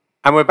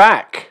And we're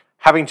back,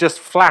 having just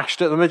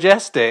flashed at the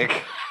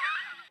Majestic.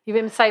 You've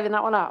been saving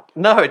that one up?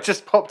 No, it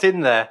just popped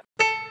in there.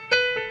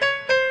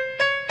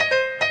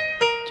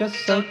 Just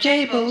So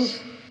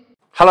Jables.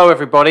 Hello,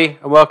 everybody,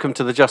 and welcome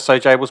to the Just So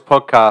Jables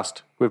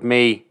podcast with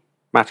me,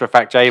 matter of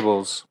fact,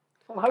 Jables.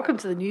 Welcome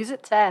to the news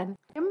at 10.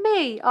 And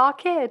me, our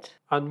kid.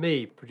 And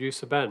me,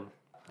 producer Ben.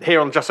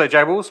 Here on the Just So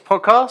Jables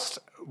podcast,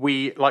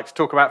 we like to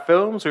talk about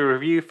films, we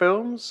review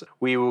films,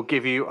 we will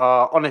give you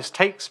our honest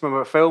takes from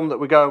a film that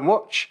we go and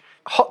watch,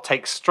 hot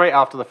takes straight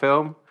after the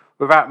film,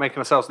 without making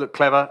ourselves look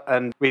clever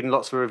and reading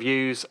lots of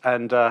reviews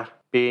and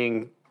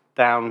being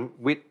down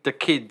with the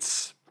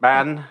kids,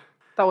 man.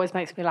 That always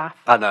makes me laugh.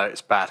 I know,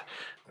 it's bad,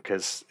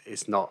 because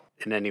it's not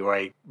in any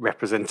way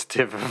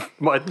representative of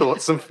my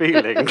thoughts and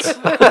feelings.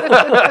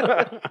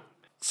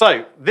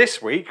 So,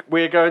 this week,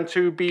 we're going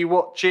to be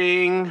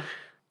watching...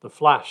 The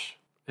Flash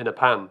in a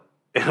pan.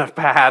 In a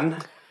pan.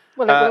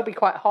 Well, it will be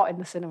quite hot in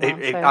the cinema.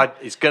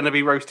 It's going to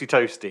be roasty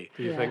toasty.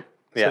 Do you think?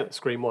 Yeah.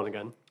 Scream 1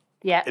 again.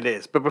 Yeah. It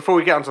is. But before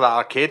we get onto that,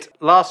 our kid,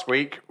 last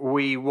week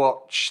we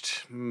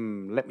watched,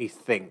 let me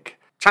think,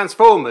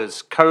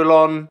 Transformers,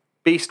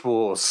 Beast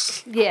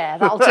Wars. Yeah,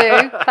 that'll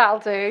do. That'll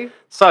do.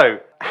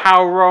 So,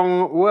 how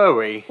wrong were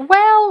we?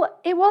 Well,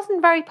 it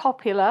wasn't very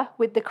popular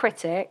with the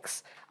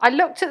critics. I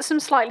looked at some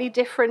slightly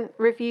different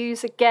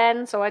reviews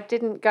again, so I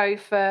didn't go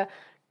for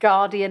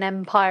Guardian,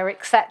 Empire,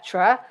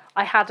 etc.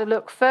 I had a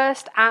look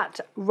first at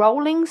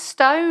Rolling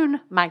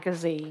Stone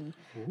magazine.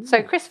 Ooh.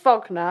 So Chris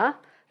Wagner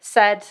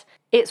said,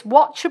 it's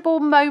watchable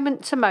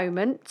moment to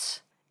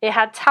moment. It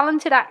had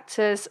talented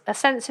actors, a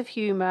sense of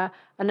humour,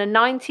 and a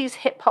 90s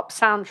hip-hop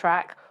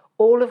soundtrack,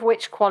 all of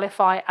which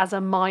qualify as a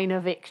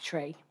minor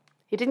victory.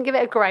 He didn't give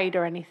it a grade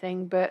or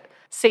anything, but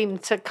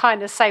seemed to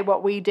kind of say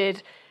what we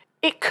did.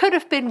 It could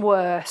have been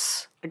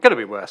worse. It could have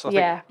been worse, I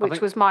think.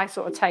 Which was my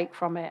sort of take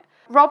from it.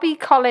 Robbie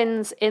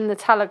Collins in The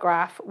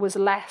Telegraph was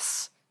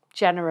less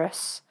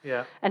generous.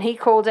 Yeah. And he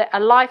called it a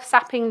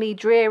life-sappingly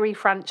dreary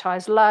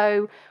franchise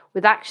low,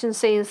 with action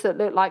scenes that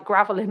look like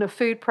gravel in a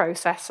food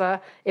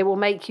processor. It will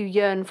make you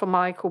yearn for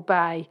Michael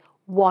Bay.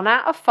 1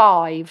 out of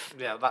 5.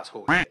 Yeah, that's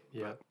horseshit.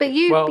 Yeah. But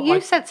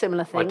you said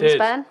similar things, I did.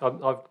 Ben.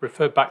 I've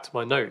referred back to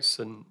my notes,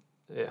 and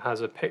it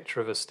has a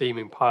picture of a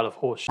steaming pile of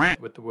horse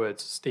shit with the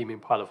words steaming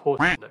pile of horse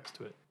shit next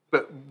to it.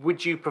 But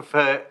would you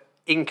prefer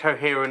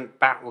incoherent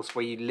battles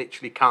where you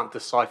literally can't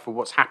decipher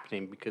what's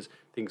happening because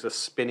things are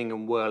spinning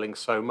and whirling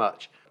so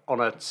much on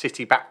a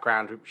city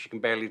background which you can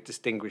barely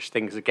distinguish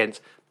things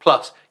against?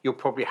 Plus, you'll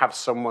probably have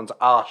someone's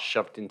arse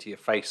shoved into your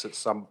face at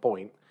some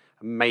point,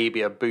 and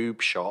maybe a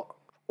boob shot.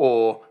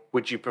 Or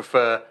would you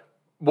prefer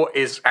what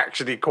is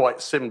actually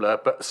quite similar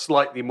but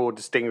slightly more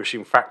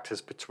distinguishing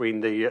factors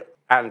between the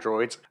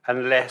androids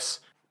and less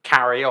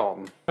carry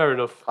on? Fair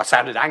enough. I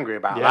sounded angry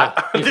about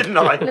that, didn't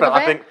I? But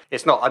I think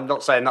it's not. I'm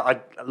not saying that I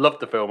loved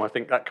the film. I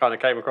think that kind of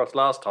came across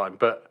last time,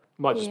 but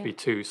it might just be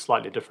two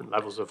slightly different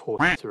levels of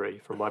horsery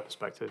from my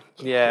perspective.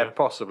 Yeah,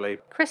 possibly.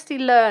 Christy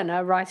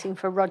Lerner, writing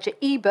for Roger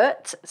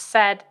Ebert,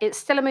 said it's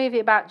still a movie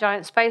about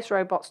giant space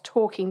robots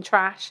talking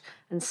trash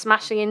and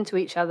smashing into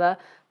each other,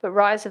 but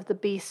Rise of the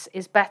Beasts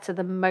is better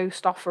than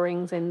most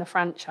offerings in the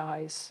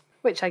franchise,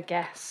 which I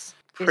guess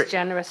is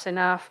generous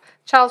enough.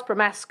 Charles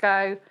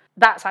Bramesco,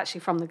 that's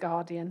actually from The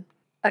Guardian.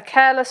 A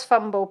careless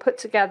fumble put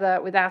together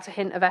without a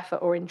hint of effort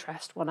or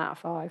interest. 1 out of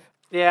 5.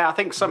 Yeah, I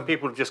think some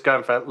people are just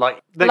going for,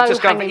 they're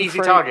just going for easy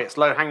targets,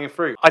 low-hanging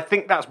fruit. I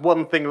think that's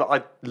one thing that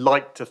I'd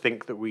like to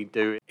think that we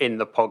do in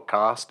the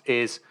podcast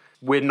is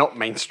we're not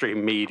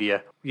mainstream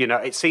media. You know,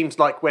 it seems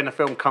like when a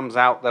film comes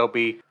out, there'll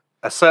be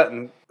a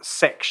certain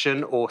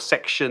section or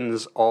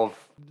sections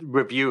of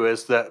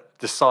reviewers that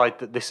decide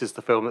that this is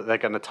the film that they're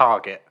going to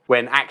target,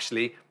 when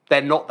actually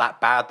they're not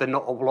that bad. They're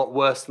not a lot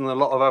worse than a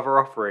lot of other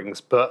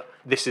offerings, but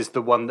this is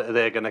the one that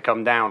they're going to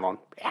come down on.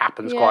 It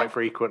happens quite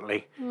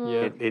frequently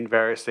in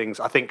various things.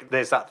 I think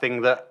there's that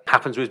thing that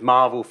happens with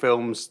Marvel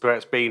films where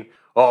it's been,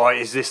 oh,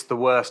 is this the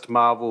worst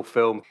Marvel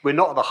film? We're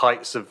not at the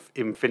heights of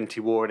Infinity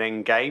War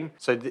and Endgame,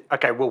 so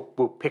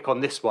we'll pick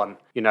on this one.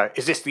 You know,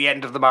 is this the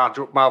end of the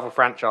Marvel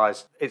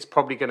franchise? It's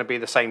probably going to be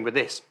the same with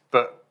this,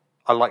 but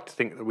I like to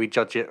think that we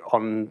judge it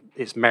on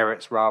its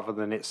merits rather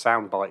than its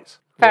sound bites.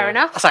 Fair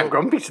enough. I sound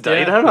grumpy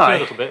today, don't I I? feel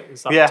a little bit.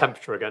 It's that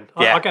temperature again.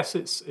 Yeah. I guess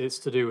it's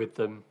to do with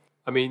them.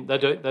 I mean, they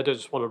don't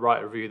just want to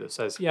write a review that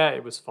says, yeah,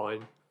 it was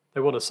fine.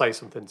 They want to say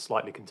something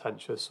slightly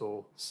contentious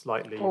or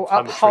slightly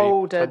inflammatory,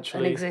 uphold an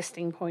potentially.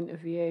 existing point of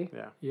view.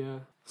 Yeah.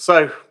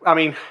 So, I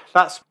mean,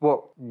 that's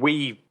what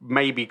we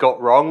maybe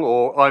got wrong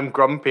or I'm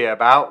grumpy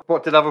about.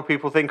 What did other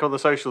people think on the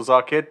socials,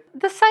 our kid?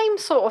 The same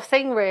sort of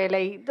thing,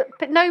 really.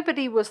 But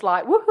nobody was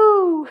like,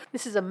 woohoo,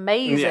 this is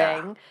amazing.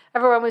 Yeah.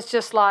 Everyone was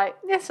just like,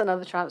 yes,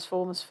 another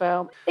Transformers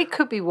film. It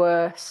could be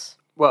worse.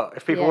 Well,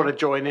 if people want to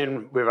join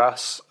in with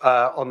us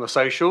on the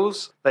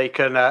socials, they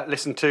can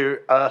listen to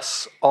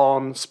us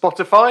on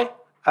Spotify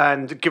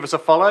and give us a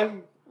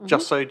follow,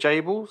 Just So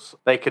Jables.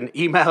 They can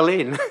email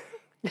in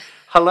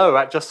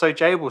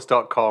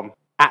hello@justsojables.com,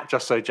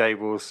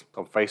 @justsojables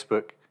on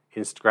Facebook,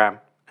 Instagram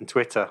and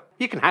Twitter.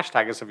 You can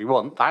hashtag us if you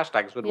want. The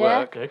hashtags would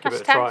work. Yeah, give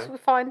it a try. Will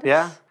find us.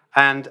 Yeah.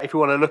 And if you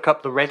want to look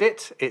up the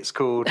Reddit, it's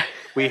called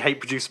We Hate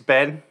Producer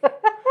Ben.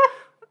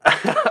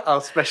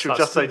 Our special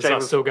Just So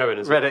James still going,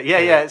 is Reddit. it?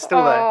 Yeah, it's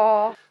still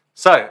there.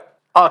 So,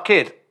 our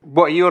kid,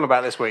 what are you on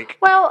about this week?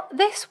 Well,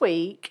 this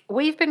week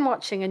we've been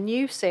watching a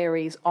new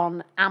series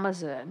on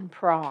Amazon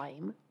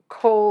Prime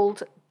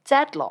called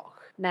Deadloch.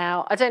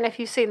 Now, I don't know if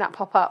you've seen that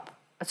pop up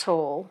at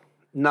all.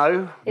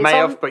 No, may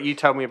have, but you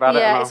tell me about it.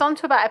 Yeah, it's on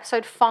to about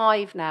episode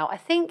 5 now, I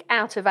think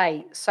out of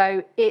 8.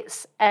 So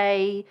it's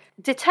a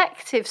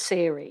detective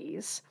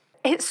series.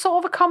 It's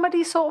sort of a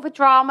comedy, sort of a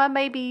drama,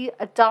 maybe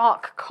a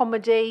dark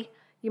comedy,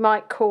 you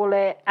might call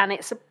it. And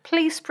it's a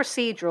police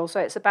procedural.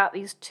 So it's about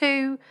these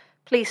 2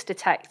 police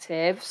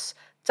detectives,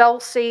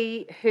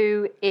 Dulcie,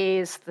 who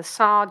is the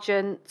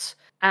sergeant,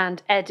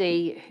 and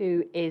Eddie,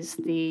 who is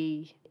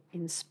the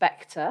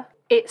inspector.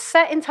 It's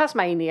set in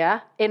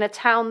Tasmania, in a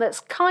town that's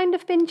kind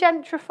of been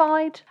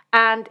gentrified,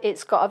 and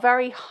it's got a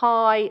very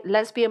high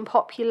lesbian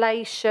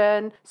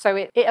population. So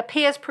it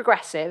appears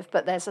progressive,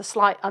 but there's a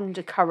slight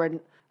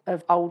undercurrent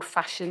of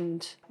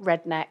old-fashioned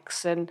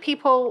rednecks and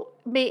people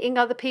meeting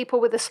other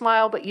people with a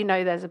smile, but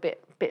there's a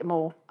bit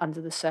more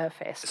under the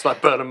surface. It's like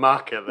Burnham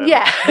Market then.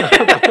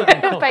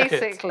 Yeah,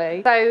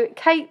 basically. So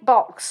Kate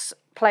Box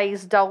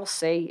plays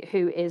Dulcie,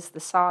 who is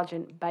the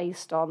sergeant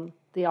based on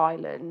the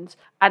island,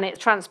 and it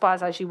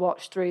transpires as you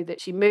watch through that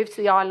she moved to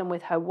the island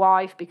with her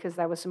wife because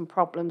there were some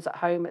problems at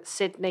home at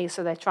Sydney,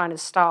 so they're trying to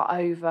start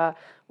over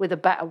with a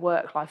better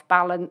work-life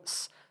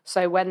balance.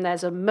 So when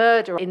there's a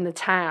murder in the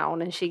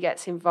town and she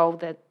gets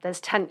involved, there's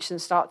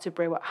tensions start to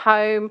brew at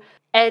home.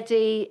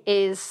 Eddie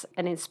is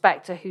an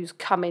inspector who's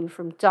come in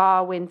from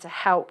Darwin to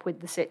help with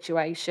the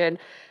situation,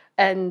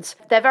 and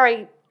they're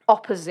very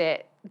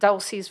opposite.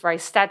 Dulcie's very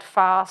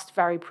steadfast,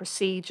 very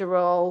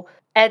procedural.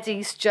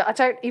 Eddie's just, I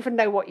don't even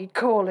know what you'd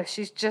call her.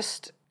 She's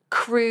just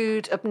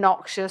crude,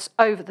 obnoxious,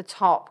 over the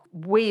top,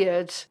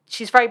 weird.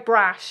 She's very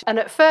brash. And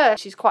at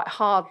first, she's quite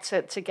hard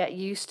to get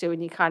used to.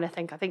 And you kind of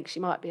think, I think she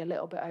might be a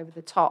little bit over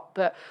the top.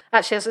 But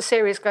actually, as the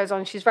series goes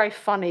on, she's very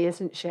funny,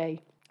 isn't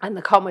she? And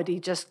the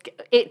comedy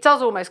it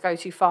does almost go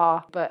too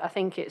far, but I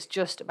think it's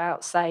just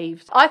about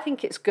saved. I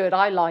think it's good.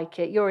 I like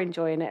it. You're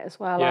enjoying it as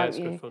well, aren't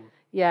you? Yeah, it's good fun.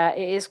 Yeah,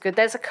 it is good.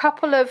 There's a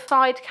couple of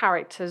side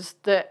characters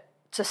that,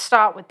 to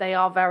start with, they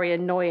are very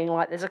annoying.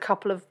 Like there's a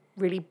couple of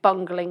really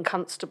bungling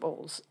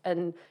constables,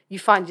 and you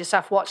find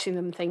yourself watching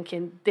them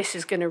thinking, this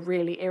is going to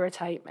really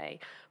irritate me.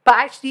 But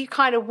actually you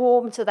kind of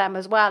warm to them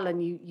as well,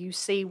 and you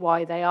see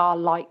why they are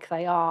like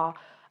they are.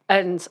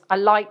 And I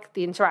like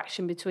the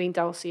interaction between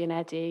Dulcie and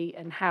Eddie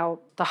and how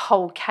the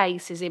whole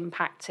case is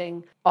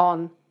impacting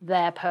on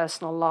their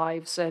personal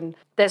lives. And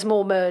there's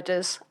more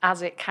murders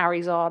as it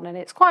carries on. And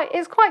it's quite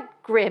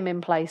grim in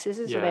places,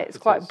 isn't it? It's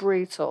quite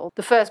brutal.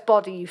 The first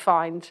body you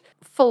find,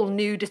 full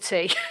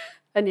nudity.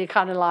 And you're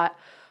kind of like,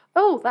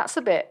 oh, that's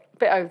a bit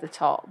over the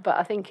top. But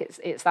I think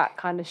it's that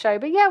kind of show.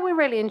 But yeah, we're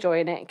really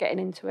enjoying it, getting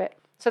into it.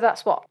 So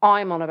that's what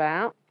I'm on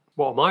about.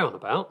 What am I on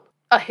about?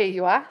 I hear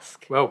you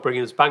ask. Well,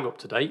 bringing us bang up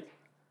to date.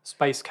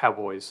 Space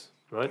Cowboys,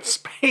 right?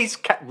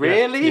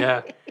 Really?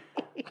 Yeah.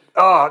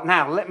 Oh,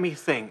 now let me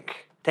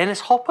think.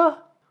 Dennis Hopper?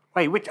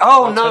 Wait, which?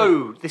 Oh,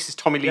 no. This is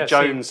Tommy Lee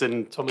Jones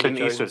and Clint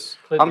Eastwood.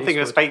 I'm thinking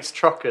of Space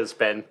Truckers,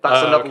 Ben.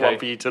 That's another one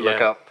for you to look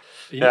up.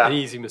 An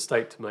easy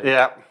mistake to make.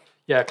 Yeah.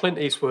 Yeah, Clint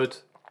Eastwood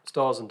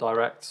stars and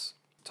directs.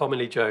 Tommy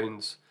Lee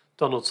Jones,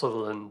 Donald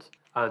Sutherland,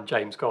 and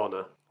James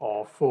Garner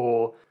are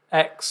 4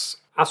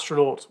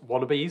 ex-astronaut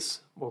wannabes,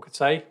 one could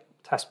say.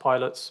 Test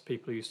pilots,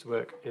 people who used to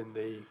work in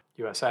the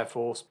US Air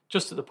Force,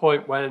 just at the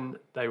point when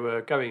they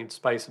were going into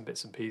space in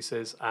bits and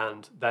pieces,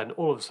 and then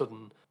all of a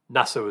sudden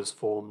NASA was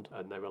formed,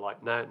 and they were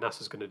like, no,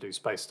 NASA's going to do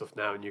space stuff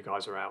now, and you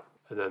guys are out.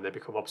 And then they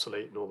become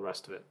obsolete and all the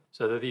rest of it.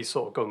 So they're these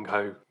sort of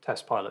gung-ho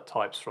test pilot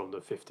types from the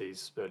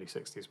 50s, early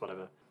 60s,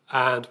 whatever.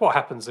 And what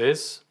happens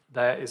is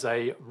there is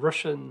a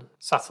Russian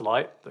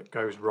satellite that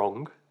goes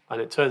wrong,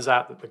 and it turns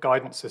out that the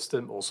guidance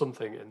system or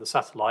something in the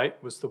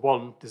satellite was the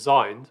one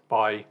designed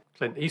by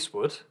Clint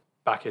Eastwood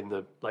back in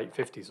the late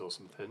 50s or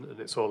something, and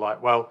it's all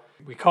like, well,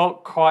 we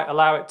can't quite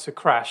allow it to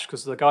crash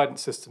because the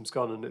guidance system's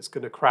gone and it's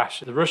going to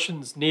crash. The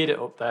Russians need it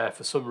up there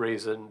for some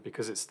reason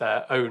because it's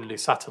their only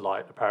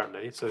satellite,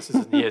 apparently. So this is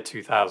in the year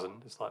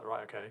 2000. It's like,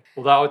 right, okay.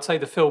 Although I would say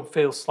the film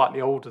feels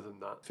slightly older than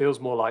that. It feels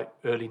more like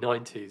early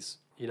 90s.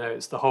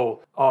 It's the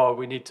whole,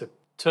 we need to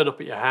turn up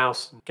at your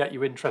house and get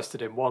you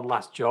interested in one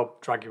last job,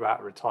 drag you out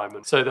of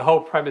retirement. So the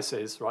whole premise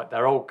is, right,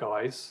 they're old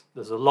guys.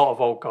 There's a lot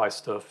of old guy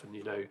stuff and,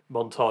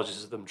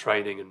 montages of them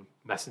training and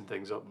messing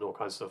things up and all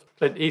kinds of stuff.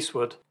 Clint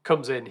Eastwood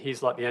comes in,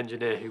 he's like the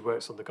engineer who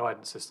works on the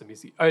guidance system.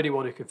 He's the only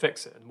one who can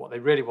fix it. And what they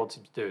really want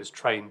him to do is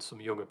train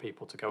some younger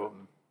people to go up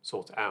and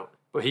sort it out.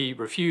 But he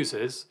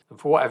refuses, and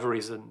for whatever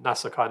reason,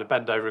 NASA kind of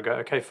bend over and go,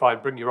 okay,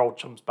 fine, bring your old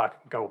chums back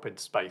and go up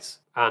into space.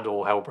 And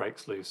all hell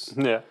breaks loose.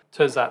 Yeah.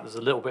 Turns out there's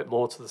a little bit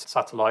more to the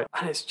satellite.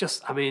 And it's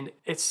just,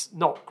 it's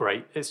not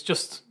great. It's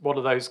just one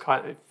of those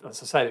kind of,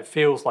 as I said, it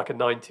feels like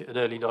an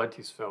early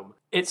 90s film.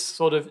 It's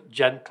sort of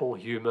gentle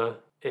humour.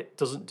 It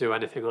doesn't do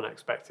anything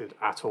unexpected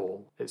at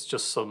all. It's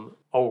just some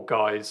old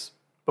guys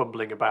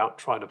bumbling about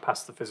trying to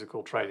pass the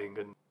physical training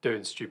and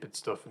doing stupid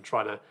stuff and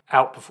trying to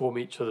outperform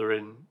each other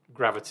in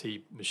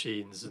gravity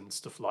machines and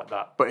stuff like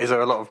that. But is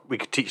there a lot of we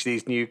could teach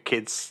these new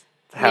kids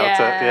how to?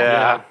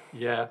 Yeah.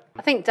 Yeah.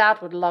 I think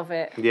Dad would love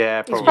it.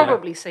 Yeah, He's probably.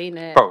 probably seen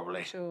it. Probably.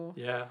 I'm sure.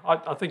 Yeah.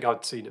 I think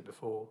I'd seen it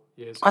before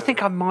years ago. I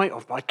think I might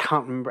have, but I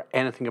can't remember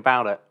anything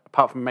about it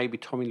apart from maybe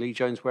Tommy Lee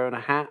Jones wearing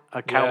a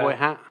cowboy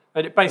hat.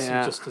 And it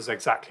basically just does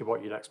exactly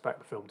what you'd expect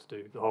the film to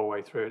do the whole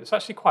way through. It's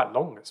actually quite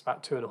long. It's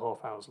about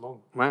 2.5 hours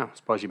long. Wow, I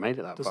suppose you made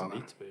it that It far. doesn't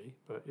need to be,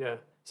 but yeah.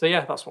 So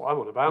yeah, that's what I'm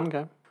on about.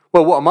 Okay.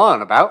 Well, what am I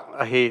on about?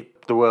 I hear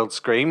the world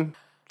scream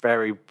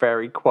very,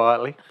 very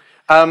quietly.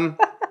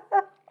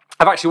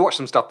 I've actually watched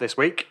some stuff this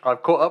week.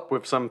 I've caught up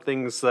with some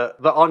things that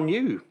are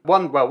new.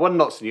 One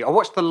not so new. I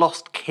watched The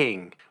Lost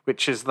King,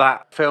 which is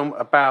that film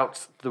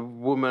about the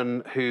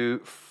woman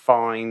who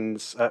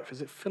finds,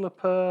 is it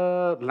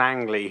Philippa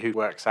Langley, who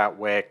works out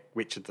where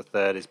Richard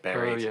III is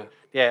buried. Oh, yeah.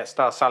 Yeah, it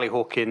stars Sally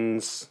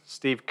Hawkins,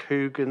 Steve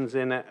Coogan's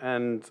in it,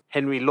 and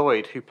Henry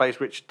Lloyd, who plays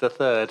Richard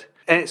III.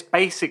 And it's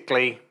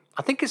basically,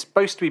 I think it's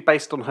supposed to be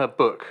based on her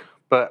book,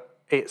 but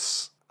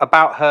it's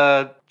about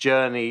her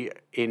journey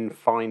in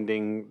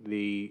finding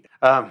the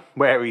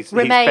where he's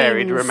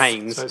buried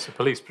remains. So it's a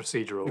police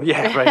procedural.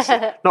 Yeah,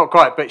 basically. Not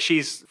quite, but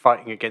she's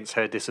fighting against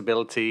her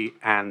disability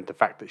and the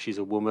fact that she's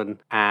a woman,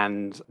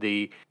 and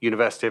the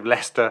University of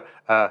Leicester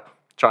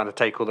trying to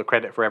take all the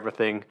credit for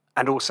everything,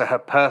 and also her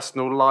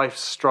personal life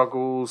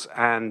struggles,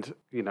 and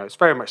it's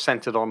very much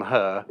centered on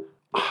her.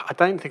 I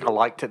don't think I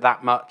liked it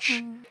that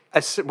much.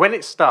 When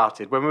it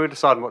started, when we were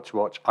deciding what to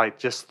watch, I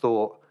just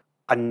thought,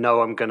 I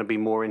know I'm going to be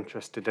more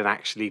interested in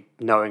actually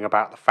knowing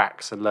about the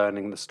facts and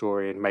learning the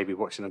story and maybe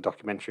watching a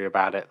documentary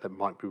about it that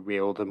might be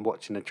real than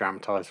watching a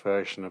dramatised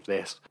version of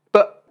this.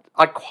 But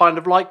I kind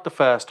of liked the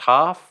first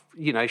half.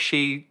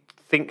 She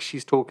thinks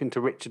she's talking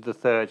to Richard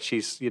III.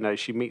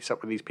 She meets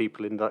up with these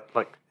people in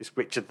this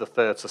Richard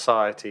III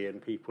society,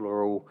 and people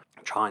are all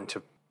trying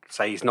to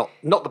say he's not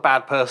the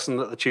bad person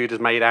that the Tudors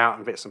made out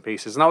in bits and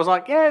pieces. And I was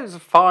like, yeah, it was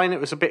fine. It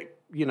was a bit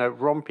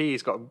rompy.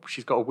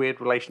 She's got a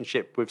weird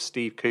relationship with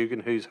Steve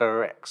Coogan, who's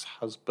her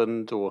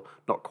ex-husband, or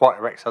not quite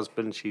her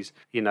ex-husband. She's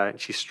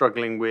she's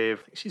struggling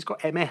with. She's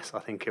got MS, I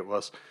think it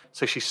was.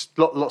 So she's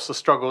lots of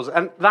struggles,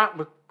 and that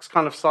was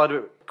kind of side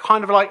of it.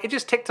 Kind of like it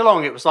just ticked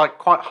along. It was like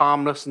quite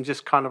harmless and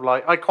just kind of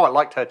like I quite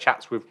liked her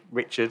chats with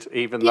Richard,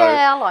 even though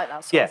I like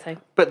that sort of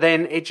thing. But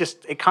then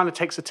it kind of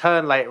takes a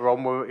turn later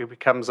on where it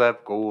becomes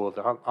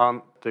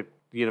aren't the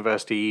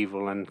university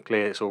evil, and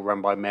clearly it's all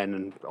run by men,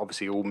 and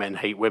obviously all men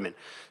hate women,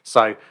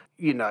 so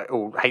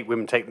or hate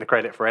women taking the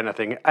credit for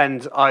anything,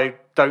 and I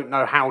don't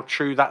know how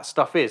true that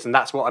stuff is, and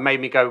that's what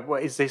made me go,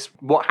 what is this,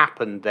 what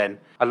happened then?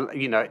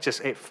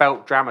 It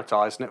felt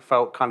dramatised, and it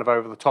felt kind of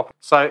over the top,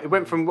 so it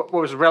went from what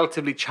was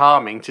relatively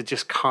charming to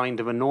just kind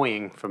of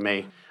annoying for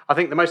me. I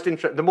think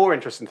the more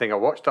interesting thing I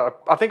watched,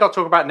 I think I'll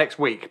talk about next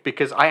week,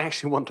 because I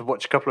actually want to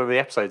watch a couple of the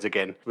episodes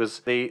again, was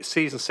the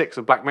season 6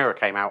 of Black Mirror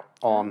came out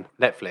on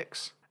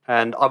Netflix.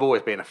 And I've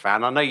always been a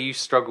fan. I know you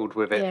struggled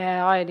with it.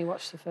 Yeah, I only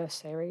watched the first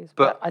series,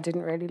 but I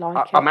didn't really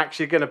like it. I'm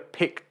actually going to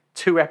pick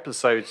 2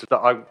 episodes that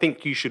I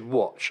think you should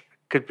watch,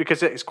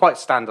 because it's quite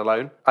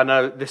standalone. I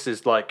know this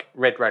is like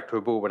red rag to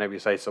a bull whenever you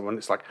say to someone.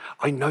 It's like,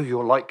 I know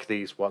you'll like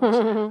these ones.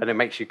 And it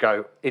makes you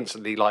go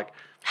instantly like,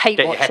 get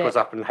your heckles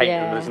up and hate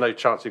them. There's no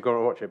chance you're going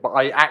to watch it. But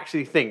I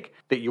actually think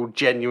that you'll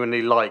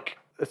genuinely like,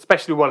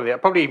 especially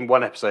probably even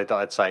one episode that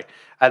I'd say.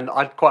 And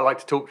I'd quite like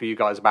to talk to you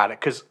guys about it,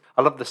 because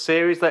I love the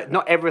series. That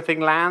not everything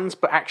lands,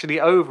 but actually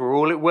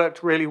overall it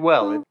worked really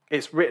well.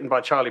 It's written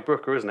by Charlie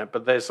Brooker, isn't it?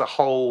 But there's a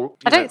whole...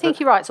 I don't think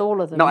he writes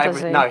all of them,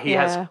 does he? No, he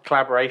has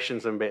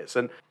collaborations and bits.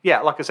 And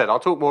yeah, like I said, I'll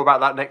talk more about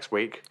that next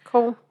week.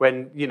 Cool.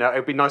 When,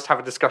 it'd be nice to have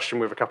a discussion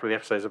with a couple of the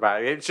episodes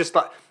about it. It's just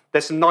like,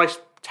 there's some nice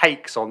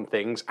takes on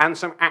things and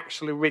some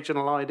actual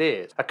original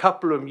ideas. A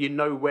couple of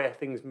them, where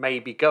things may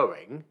be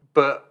going,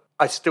 but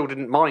I still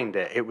didn't mind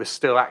it. It was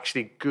still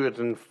actually good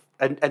and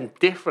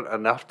different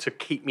enough to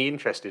keep me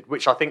interested,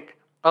 which I think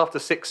after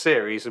 6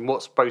 series and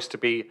what's supposed to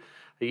be,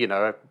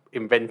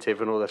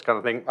 inventive and all this kind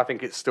of thing, I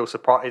think it's still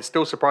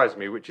surprising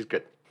me, which is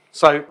good.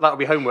 So that'll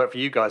be homework for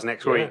you guys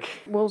next week.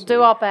 We'll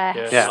do our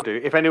best. Yeah.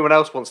 If anyone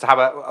else wants to have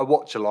a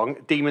watch along,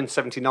 Demon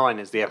 79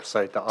 is the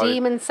episode that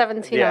Demon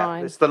 79. Yeah,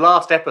 it's the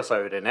last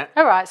episode in it.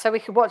 All right, so we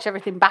could watch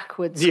everything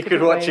backwards. You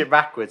could watch it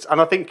backwards.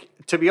 And I think,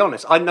 to be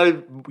honest, I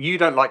know you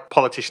don't like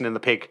Politician and the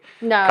Pig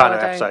kind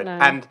of episode. No.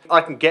 And I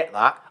can get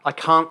that. I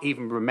can't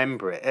even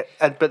remember it.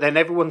 But then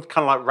everyone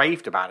kind of like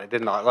raved about it,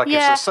 didn't I? Like,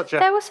 yeah, it's such a...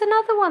 there was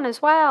another one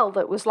as well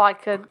that was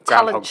like a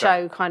talent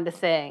show kind of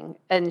thing.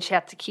 And she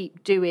had to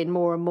keep doing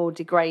more and more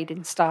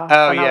degrading stuff.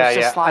 Oh, and yeah, I was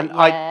just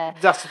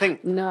like, that's the thing.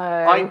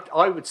 No.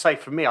 I would say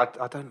for me, I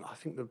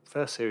think the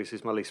first series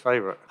is my least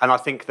favourite. And I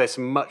think there's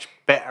some much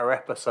better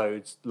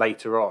episodes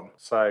later on.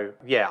 So,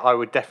 yeah, I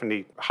would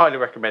definitely highly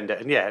recommend it.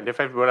 And yeah, and if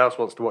everyone else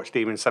wants to watch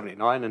Demon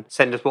 79 and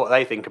send us what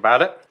they think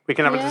about it, we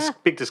can have a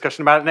big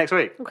discussion about it next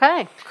week.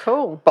 Okay,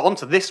 cool. But on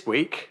to this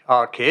week,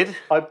 our kid,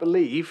 I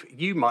believe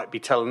you might be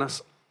telling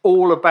us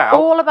all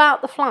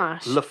about the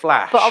Flash. The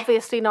Flash. But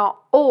obviously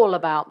not all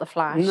about the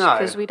Flash. No.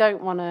 Because we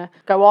don't want to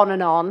go on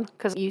and on.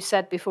 Because you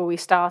said before we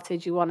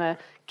started you want to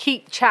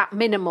keep chat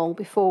minimal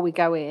before we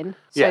go in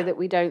so that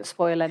we don't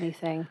spoil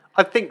anything.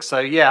 I think so,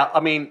 yeah. I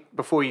mean,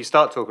 before you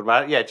start talking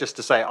about it, just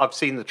to say, I've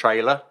seen the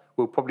trailer.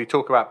 We'll probably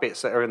talk about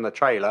bits that are in the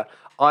trailer.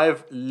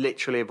 I've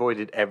literally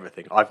avoided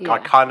everything. I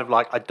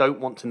don't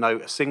want to know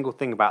a single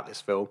thing about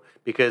this film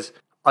because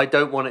I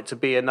don't want it to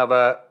be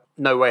another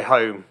No Way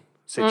Home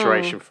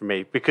situation for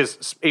me.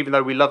 Because even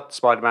though we loved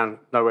Spider-Man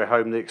No Way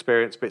Home, the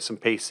experience, bits and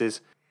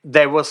pieces,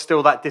 there was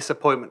still that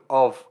disappointment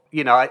of,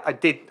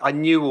 I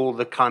knew all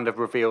the kind of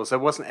reveals. There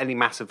wasn't any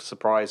massive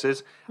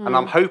surprises. And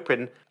I'm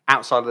hoping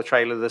outside of the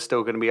trailer, there's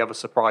still going to be other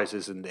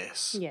surprises in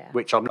this,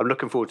 which I'm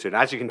looking forward to. And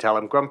as you can tell,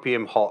 I'm grumpy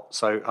and hot,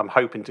 so I'm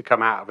hoping to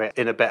come out of it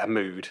in a better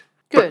mood.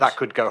 Good. But that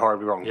could go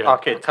horribly wrong. Yeah.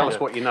 Okay, tell us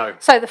what you know.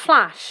 So The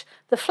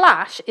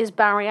Flash is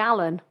Barry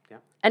Allen. Yeah.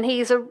 And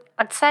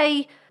I'd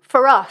say,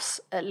 for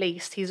us at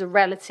least, he's a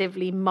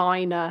relatively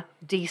minor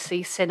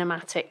DC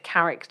cinematic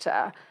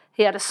character.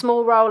 He had a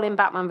small role in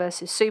Batman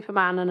vs.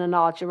 Superman and a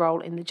larger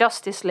role in the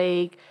Justice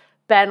League.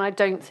 Ben, I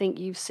don't think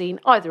you've seen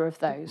either of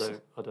those.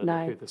 No, I don't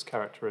know who this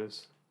character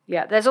is.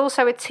 Yeah, there's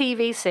also a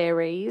TV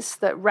series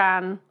that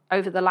ran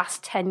over the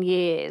last 10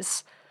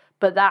 years,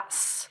 but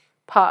that's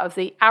part of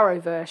the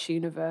Arrowverse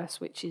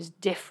universe, which is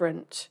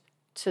different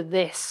to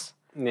this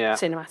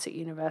cinematic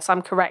universe.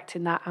 I'm correct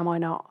in that, am I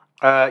not?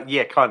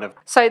 Yeah, kind of.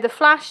 So The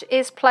Flash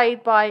is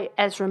played by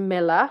Ezra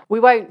Miller. We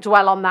won't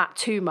dwell on that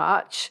too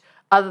much,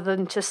 other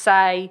than to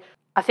say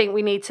I think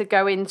we need to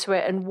go into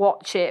it and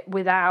watch it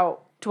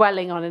without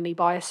dwelling on any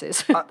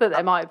biases that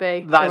there might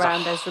be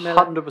around Ezra Miller.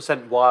 That is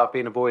 100% why I've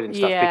been avoiding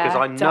stuff, because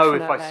I know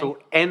if I saw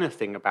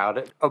anything about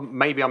it,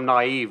 maybe I'm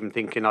naive and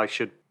thinking I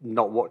should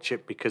not watch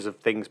it because of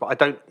things, but I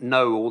don't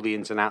know all the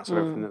ins and outs of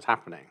everything that's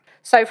happening.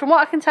 So from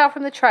what I can tell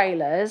from the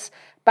trailers,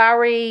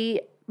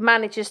 Barry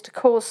manages to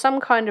cause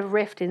some kind of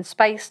rift in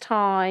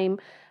space-time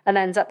and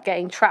ends up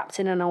getting trapped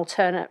in an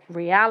alternate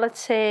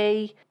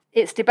reality.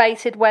 It's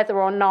debated whether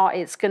or not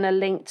it's going to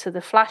link to the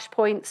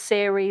Flashpoint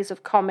series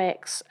of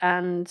comics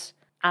and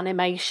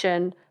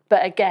animation.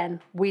 But again,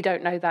 we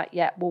don't know that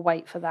yet. We'll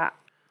wait for that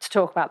to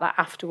talk about that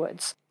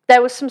afterwards.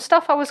 There was some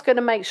stuff I was going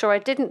to make sure I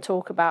didn't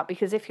talk about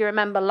because if you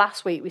remember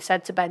last week, we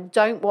said to Ben,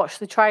 don't watch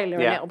the trailer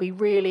and it'll be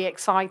really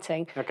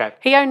exciting. Okay.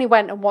 He only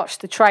went and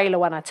watched the trailer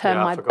when I turned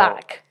my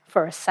back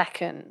for a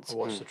second. I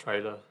watched the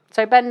trailer.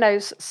 So Ben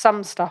knows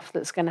some stuff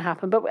that's going to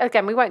happen. But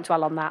again, we won't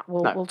dwell on that.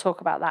 We'll talk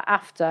about that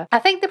after. I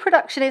think the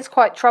production is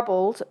quite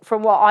troubled.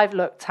 From what I've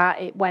looked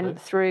at, it went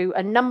through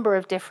a number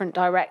of different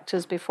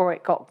directors before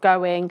it got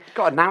going. It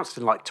got announced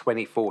in like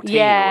 2014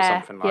 or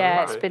something like that.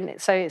 Yeah,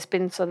 it's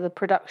been sort of the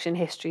production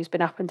history's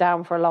been up and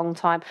down for a long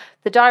time.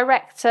 The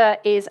director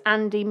is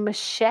Andy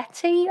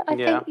Muschietti, I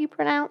think you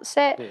pronounce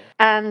it. Yeah.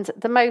 And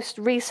the most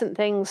recent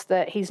things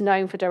that he's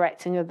known for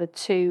directing are the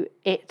two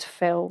It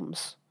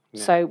films.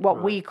 Yeah, so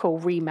what we call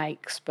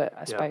remakes, but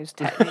I suppose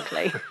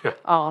technically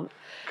aren't.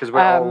 Because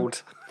we're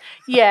old.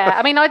 Yeah,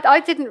 I mean, I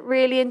didn't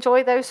really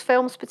enjoy those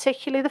films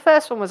particularly. The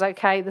first one was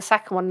okay, the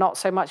second one not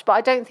so much. But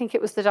I don't think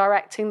it was the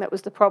directing that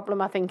was the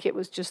problem. I think it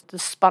was just the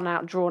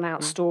spun-out,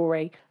 drawn-out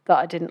story that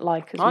I didn't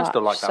like as much. I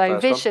still like that so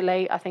first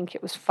visually, I think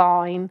it was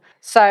fine.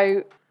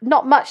 So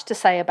not much to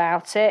say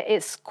about it.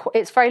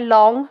 It's very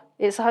long.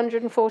 It's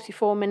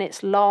 144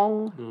 minutes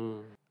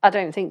long. I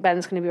don't think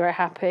Ben's going to be very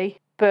happy.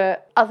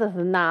 But other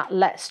than that,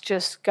 let's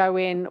just go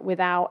in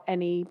without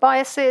any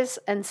biases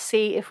and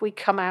see if we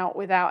come out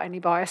without any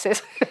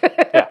biases.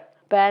 Yeah.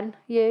 Ben,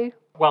 you?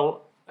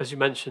 Well, as you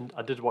mentioned,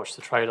 I did watch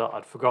the trailer.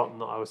 I'd forgotten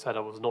that I said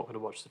I was not going to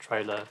watch the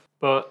trailer.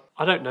 But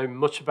I don't know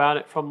much about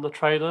it from the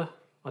trailer.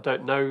 I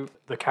don't know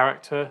the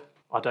character.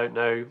 I don't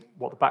know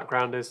what the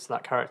background is to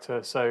that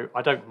character. So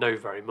I don't know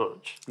very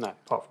much. No.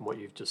 Apart from what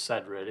you've just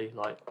said, really.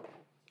 Like,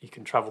 he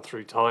can travel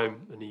through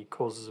time and he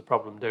causes a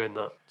problem doing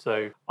that.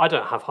 So I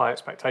don't have high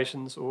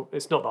expectations, or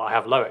it's not that I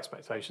have low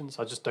expectations,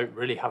 I just don't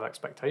really have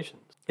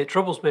expectations. It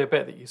troubles me a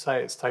bit that you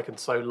say it's taken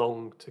so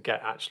long to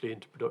get actually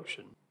into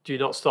production. Do you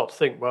not start to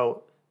think,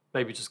 well,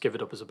 maybe just give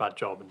it up as a bad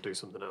job and do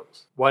something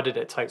else? Why did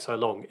it take so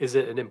long? Is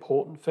it an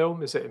important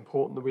film? Is it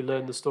important that we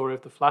learn the story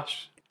of the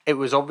Flash? It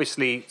was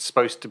obviously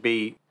supposed to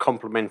be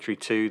complementary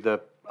to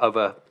the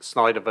other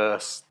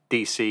Snyderverse,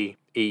 DC,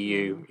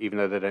 EU, even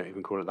though they don't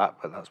even call it that,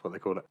 but that's what they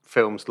call it.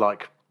 Films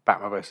like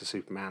Batman vs.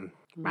 Superman,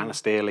 Man of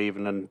Steel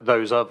even, and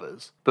those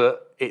others.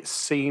 But it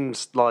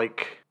seems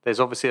like there's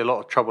obviously a lot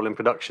of trouble in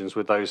productions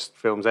with those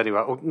films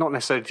anyway, or not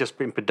necessarily just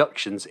in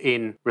productions,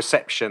 in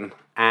reception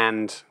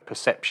and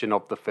perception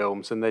of the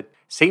films. And it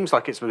seems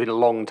like it's been a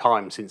long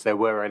time since there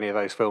were any of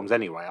those films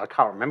anyway. I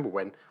can't remember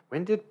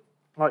when did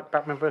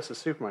Batman vs.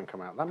 Superman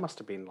come out? That must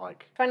have been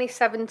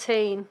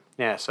 2017.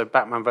 Yeah, so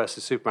Batman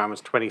vs. Superman was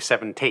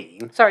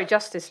 2017. Sorry,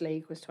 Justice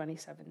League was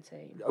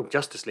 2017. Oh,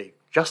 Justice League.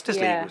 Justice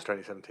League was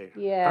 2017.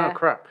 Yeah. Oh,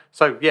 crap.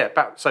 So,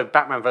 so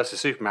Batman vs.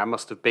 Superman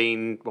must have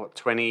been,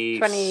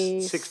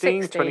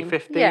 2016,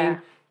 2015? Yeah.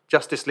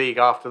 Justice League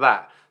after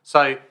that.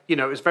 So, it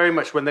was very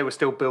much when they were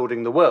still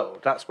building the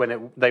world. That's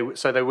when they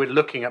were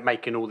looking at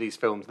making all these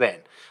films then.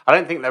 I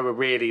don't think they were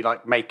really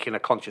like making a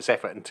conscious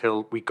effort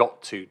until we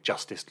got to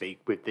Justice League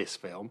with this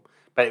film,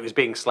 but it was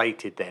being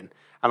slated then.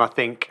 And I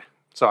think,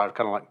 sorry, I've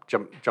kind of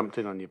like jumped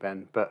in on you,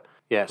 Ben, but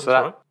yeah,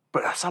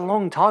 but that's a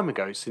long time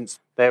ago since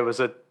there was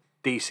a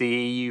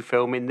DCEU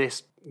film in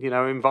this,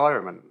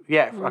 environment.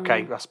 Yeah,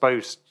 okay, I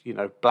suppose,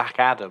 Black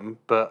Adam,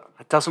 but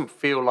it doesn't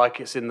feel like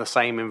it's in the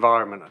same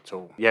environment at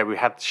all. Yeah, we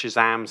had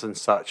Shazams and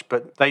such,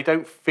 but they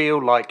don't feel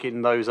like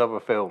in those other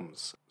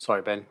films.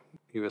 Sorry, Ben,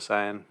 you were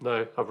saying?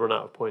 No, I've run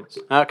out of points.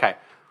 Okay,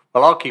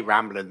 well, I'll keep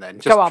rambling then.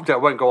 Go on. I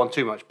won't go on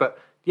too much, but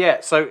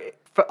yeah, so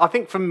I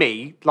think for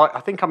me, like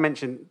I think I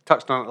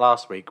touched on it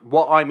last week,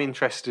 what I'm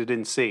interested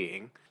in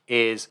seeing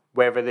is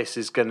whether this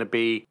is going to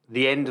be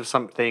the end of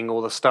something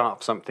or the start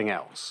of something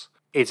else.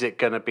 Is it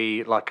going to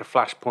be like a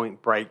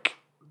flashpoint break?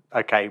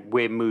 Okay,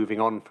 we're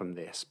moving on from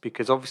this.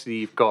 Because obviously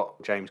you've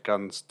got James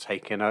Gunn's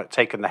taken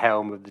the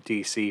helm of the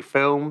DC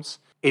films.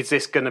 Is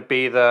this going to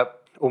be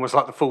almost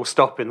like the full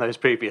stop in those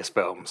previous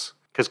films?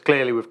 Because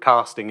clearly with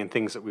casting and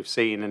things that we've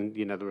seen and,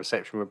 the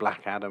reception with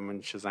Black Adam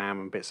and Shazam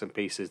and bits and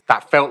pieces,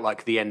 that felt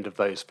like the end of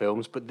those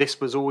films, but this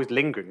was always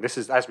lingering. This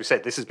is, as we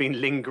said, this has been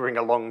lingering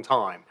a long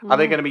time. Are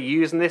they going to be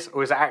using this,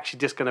 or is it actually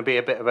just going to be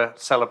a bit of a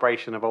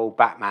celebration of old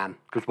Batman?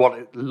 Because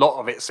a lot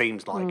of it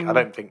seems like, I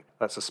don't think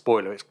that's a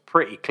spoiler, it's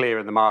pretty clear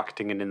in the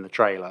marketing and in the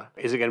trailer.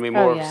 Is it going to be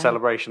more of a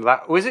celebration of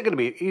that? Or is it going to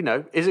be,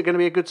 is it going to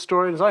be a good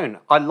story on its own?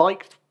 I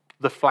liked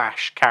the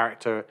Flash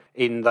character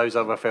in those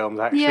other films,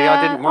 actually. Yeah,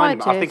 I didn't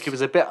mind him. I I think he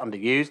was a bit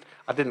underused.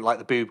 I didn't like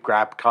the boob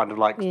grab kind of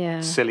like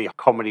silly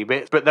comedy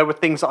bits, but there were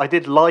things that I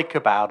did like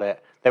about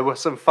it. There were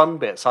some fun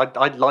bits. I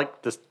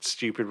liked the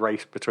stupid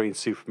race between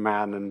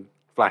Superman and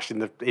Flash in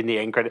the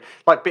end credit.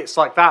 Like bits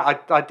like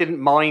that, I didn't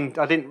mind.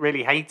 I didn't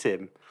really hate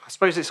him. I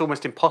suppose it's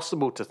almost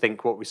impossible to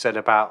think what we said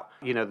about,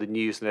 the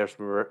news and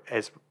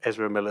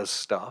Ezra Miller's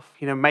stuff.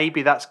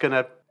 Maybe that's going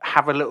to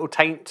have a little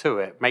taint to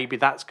it. Maybe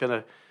that's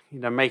going to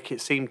make it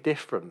seem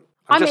different.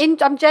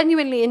 I'm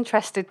genuinely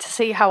interested to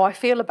see how I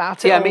feel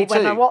about it me too.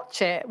 when I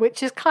watch it,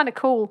 which is kind of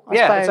cool, I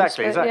suppose.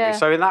 Exactly. Yeah.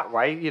 So in that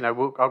way,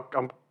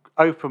 I'm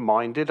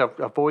open-minded. I've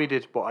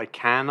avoided what I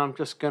can. I'm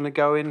just going to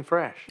go in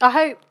fresh. I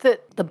hope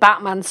that the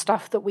Batman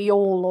stuff that we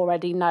all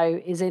already know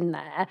is in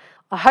there.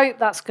 I hope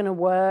that's going to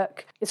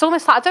work. It's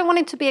almost like I don't want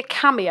him to be a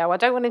cameo. I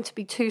don't want him to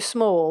be too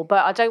small,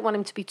 but I don't want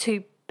him to be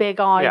too big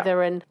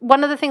either. And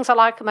one of the things I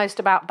like most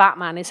about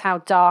Batman is how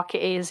dark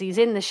it is. He's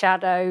in the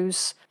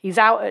shadows. He's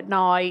out at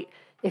night.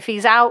 If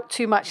he's out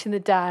too much in the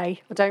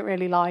day, I don't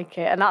really like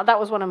it. And that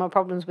was one of my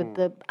problems with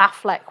the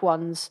Affleck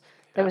ones.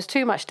 There was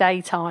too much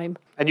daytime.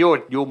 And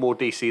you're more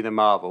DC than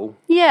Marvel.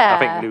 Yeah.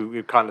 I think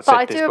we've kind of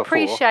said this before. But I do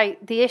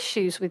appreciate the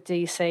issues with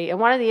DC. And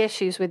one of the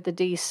issues with the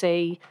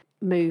DC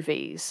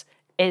movies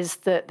is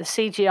that the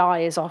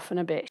CGI is often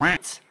a bit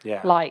shit.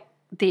 Yeah. Like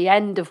the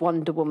end of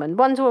Wonder Woman.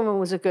 Wonder Woman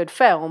was a good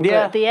film,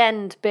 but the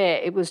end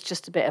bit, it was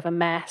just a bit of a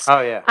mess.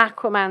 Oh, yeah.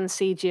 Aquaman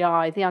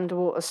CGI, the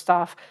underwater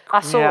stuff.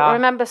 I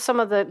remember some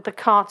of the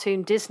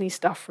cartoon Disney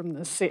stuff from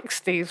the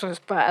 60s was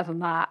better than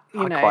that.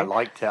 I quite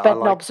liked it.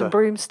 Bedknobs and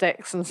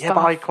broomsticks and stuff. Yeah,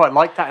 but I quite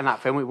liked that in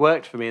that film. It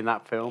worked for me in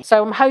that film.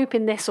 So I'm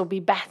hoping this will be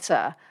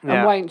better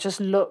and won't just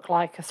look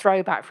like a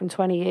throwback from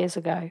 20 years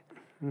ago.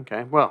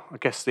 Okay, well, I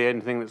guess the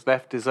only thing that's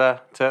left is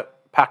to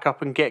pack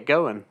up and get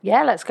going.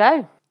 Yeah, let's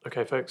go.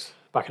 Okay, folks,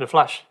 back in a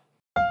flash.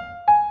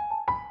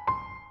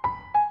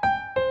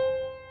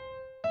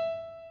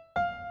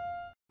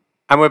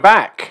 And we're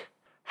back,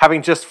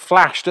 having just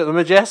flashed at the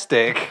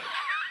Majestic.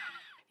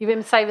 You've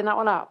been saving that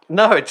one up?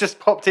 No, it just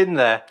popped in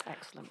there.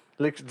 Excellent.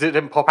 It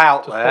didn't pop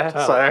out there,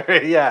 so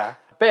yeah.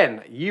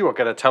 Ben, you are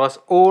going to tell us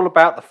all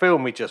about the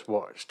film we just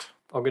watched.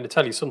 I'm going to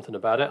tell you something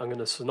about it. I'm going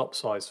to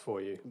synopsise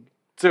for you.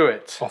 Do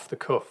it. Off the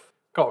cuff.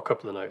 Got a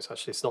couple of notes,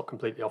 actually. It's not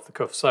completely off the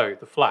cuff. So,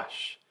 the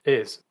Flash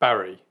is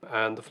Barry,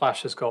 and the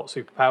Flash has got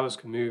superpowers,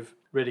 can move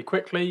really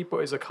quickly, but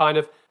is a kind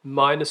of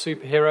minor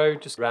superhero,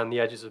 just around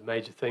the edges of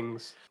major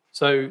things.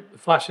 So, the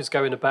Flash is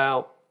going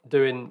about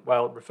doing,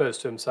 refers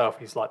to himself,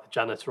 he's like the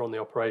janitor on the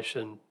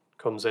operation,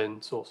 comes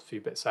in, sorts a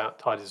few bits out,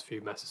 tidies a few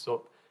messes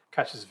up,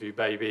 catches a few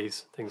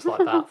babies, things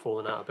like that,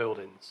 falling out of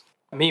buildings.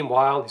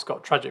 Meanwhile, he's got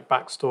a tragic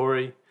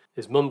backstory.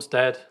 His mum's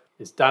dead,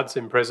 his dad's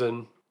in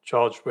prison,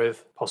 charged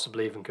with,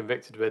 possibly even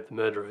convicted with, the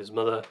murder of his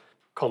mother.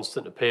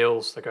 Constant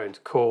appeals, they're going to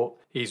court.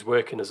 He's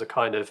working as a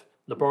kind of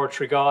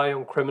laboratory guy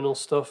on criminal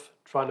stuff,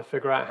 trying to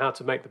figure out how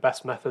to make the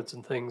best methods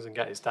and things and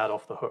get his dad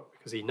off the hook,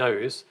 because he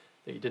knows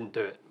that he didn't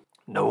do it.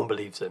 No one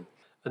believes him.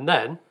 And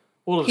then,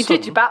 all of a sudden... You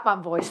did your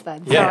Batman voice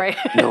then, Yeah. sorry.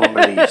 No one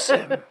believes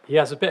him. He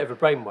has a bit of a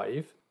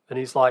brainwave, and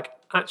he's like,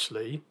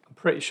 actually, I'm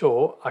pretty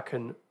sure I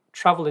can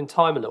travel in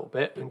time a little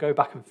bit and go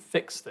back and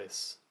fix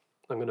this.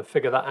 I'm going to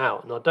figure that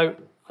out. And I don't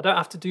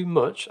have to do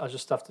much. I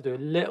just have to do a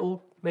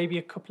little, maybe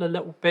a couple of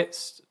little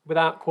bits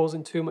without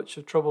causing too much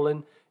of trouble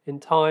in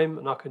time.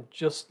 And I can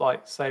just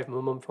like save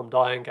my mum from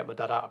dying, get my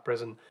dad out of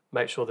prison,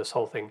 make sure this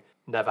whole thing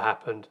never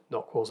happened,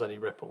 not cause any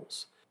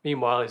ripples.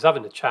 Meanwhile, he's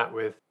having a chat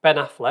with Ben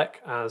Affleck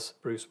as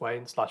Bruce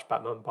Wayne /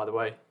 Batman, by the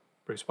way.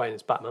 Bruce Wayne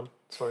is Batman.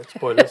 Sorry,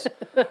 spoilers.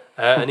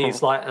 And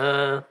he's like,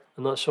 I'm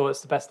not sure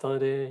it's the best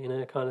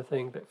idea, kind of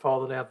thing. Bit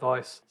fatherly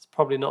advice. It's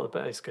probably not the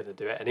best. He's going to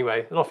do it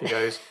anyway. And off he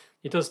goes.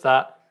 He does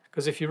that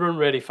because if you run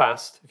really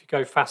fast, if you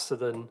go faster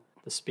than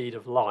the speed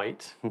of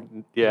light,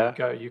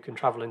 you can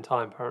travel in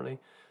time, apparently.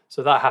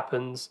 So that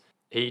happens.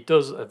 He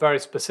does a very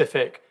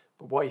specific,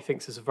 but what he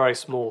thinks is a very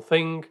small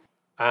thing,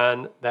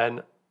 and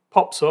then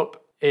pops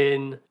up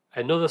in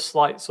another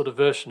slight sort of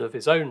version of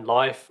his own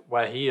life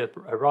where he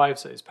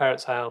arrives at his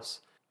parents'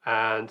 house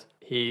and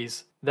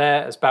he's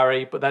there as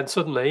Barry, but then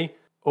suddenly,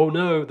 oh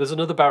no, there's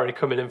another Barry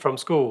coming in from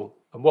school.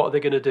 And what are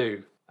they going to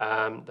do?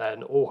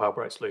 Then all hell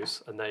breaks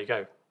loose, and there you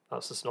go.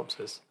 That's the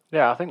synopsis.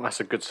 Yeah, I think that's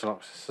a good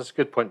synopsis. That's a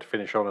good point to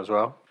finish on as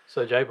well.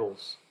 So,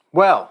 Jables.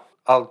 Well,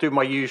 I'll do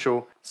my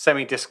usual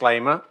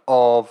semi-disclaimer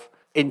of,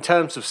 in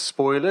terms of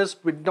spoilers,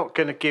 we're not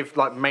going to give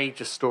like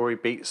major story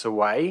beats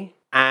away,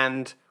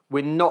 and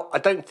I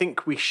don't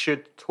think we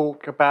should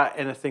talk about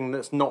anything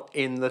that's not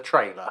in the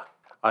trailer.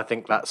 I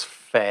think that's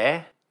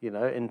fair,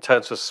 in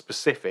terms of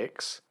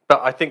specifics.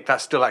 But I think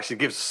that still actually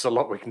gives us a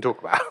lot we can talk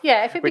about.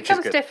 Yeah, if it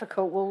becomes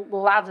difficult,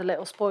 we'll add a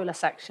little spoiler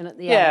section at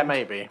the end. Yeah,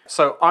 maybe.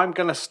 So I'm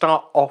going to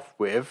start off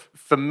with,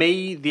 for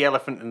me, the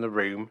elephant in the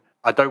room.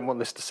 I don't want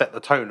this to set the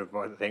tone of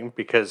my thing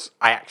because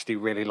I actually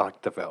really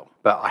liked the film.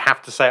 But I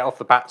have to say it off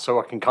the bat so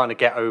I can kind of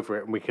get over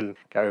it and we can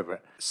go over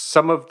it.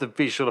 Some of the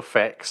visual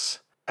effects,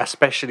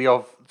 especially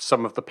of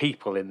some of the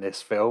people in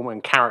this film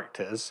and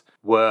characters,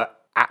 were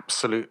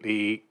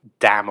absolutely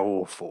damn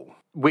awful.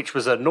 Which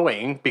was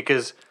annoying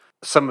because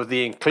some of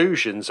the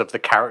inclusions of the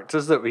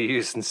characters that were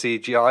used in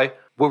CGI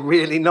were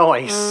really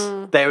nice.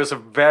 There was a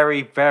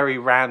very, very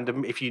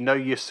random, if you know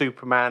your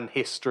Superman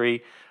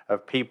history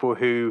of people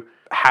who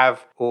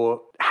have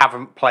or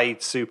haven't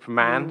played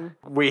Superman.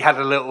 We had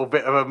a little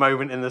bit of a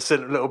moment in the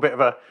cinema,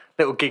 a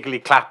little giggly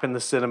clap in the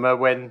cinema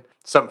when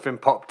something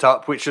popped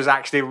up, which was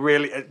actually a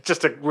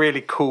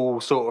really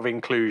cool sort of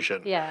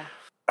inclusion. Yeah.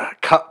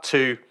 Cut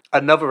to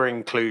another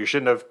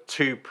inclusion of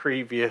two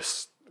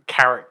previous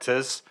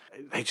characters.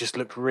 They just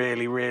looked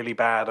really, really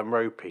bad and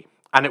ropey.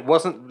 And it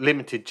wasn't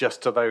limited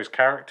just to those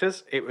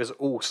characters. It was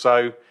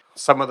also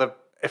some of the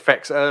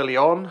effects early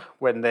on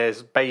when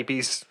there's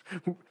babies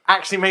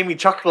actually made me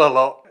chuckle a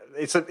lot.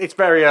 It's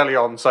very early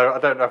on, so I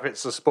don't know if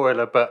it's a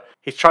spoiler, but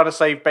he's trying to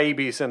save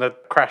babies in a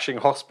crashing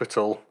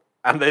hospital,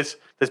 and there's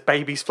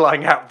babies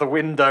flying out the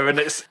window, and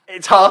it's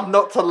hard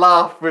not to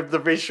laugh with the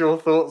visual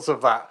thoughts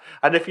of that.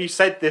 And if you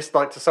said this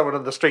like to someone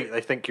on the street,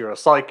 they think you're a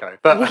psycho.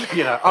 But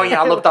oh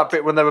yeah, I love that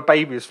bit when there were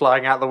babies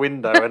flying out the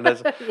window, and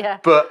there's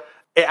but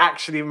it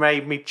actually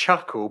made me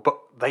chuckle. But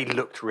they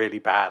looked really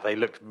bad. They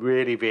looked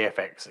really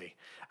VFX-y.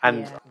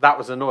 And that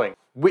was annoying.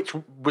 Which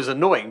was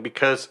annoying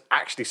because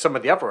actually some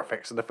of the other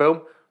effects in the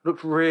film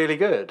looked really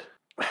good.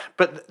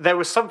 But there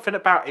was something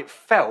about it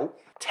felt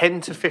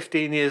 10 to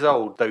 15 years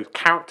old. Those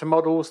character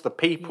models, the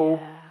people,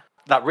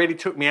 that really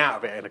took me out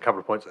of it in a couple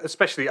of points.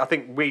 Especially, I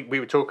think we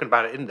were talking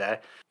about it in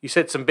there. You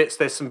said some bits,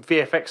 there's some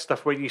VFX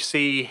stuff where you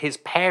see his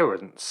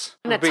parents.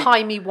 In a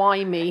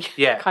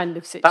timey-wimey kind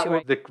of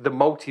situation. The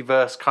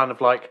multiverse kind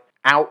of like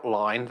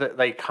outline that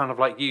they kind of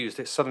like used,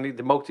 it suddenly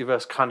the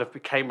multiverse kind of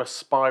became a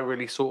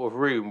spirally sort of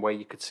room where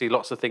you could see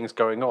lots of things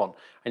going on,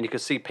 and you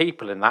could see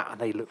people in that and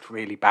they looked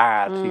really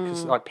bad. You could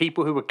see, like,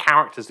 people who were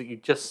characters that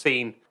you'd just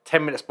seen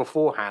 10 minutes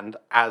beforehand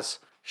as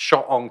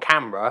shot on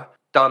camera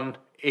done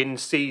in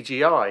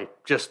CGI,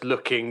 just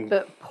looking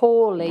but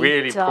poorly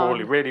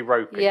poorly, really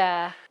ropey.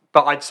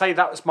 But I'd say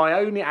that was my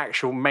only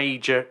actual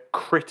major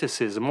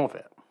criticism of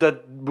it.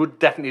 That would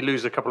definitely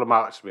lose a couple of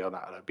marks to me on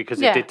that though,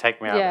 because it did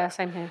take me out. Yeah,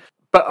 same here.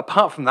 But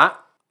apart from that,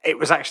 it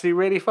was actually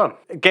really fun.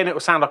 Again, it will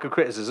sound like a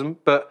criticism,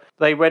 but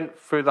they went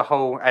through the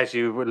whole, as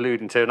you were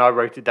alluding to, and I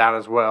wrote it down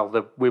as well,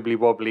 the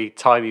wibbly-wobbly,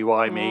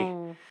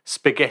 timey-wimey,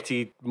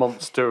 spaghetti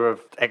monster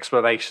of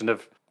explanation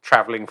of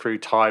travelling through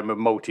time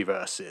and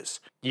multiverses.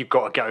 You've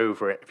got to get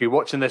over it. If you're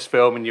watching this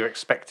film and you're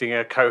expecting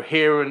a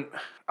coherent,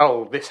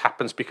 this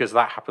happens because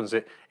that happens,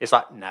 it's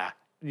like, nah.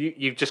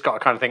 You've just got to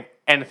kind of think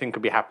anything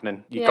could be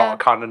happening. You've got to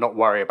kind of not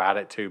worry about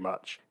it too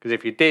much. Because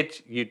if you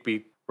did, you'd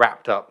be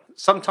wrapped up.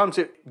 Sometimes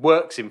it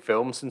works in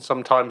films and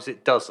sometimes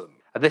it doesn't.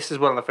 And this is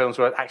one of the films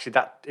where actually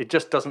it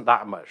just doesn't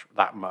that much.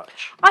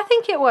 I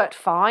think it worked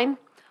fine.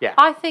 Yeah.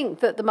 I think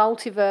that the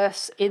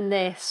multiverse in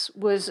this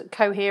was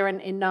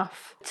coherent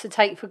enough to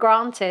take for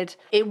granted.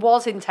 It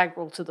was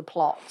integral to the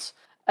plot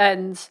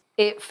and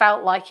it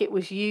felt like it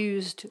was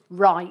used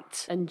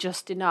right and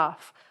just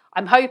enough.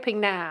 I'm hoping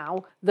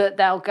now that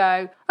they'll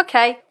go,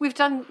 okay, we've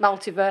done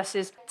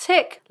multiverses,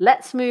 tick,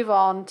 let's move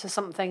on to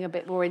something a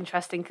bit more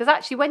interesting. Because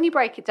actually, when you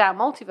break it down,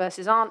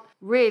 multiverses aren't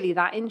really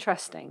that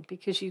interesting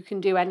because you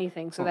can do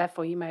anything, so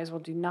therefore you may as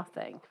well do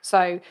nothing.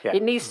 So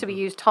it needs to be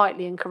used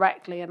tightly and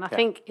correctly, and I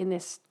think in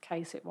this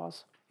case it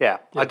was. Yeah,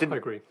 I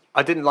agree.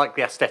 I didn't like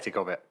the aesthetic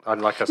of it.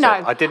 Like I said,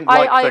 I didn't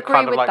like the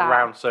kind of like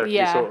round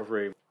circular sort of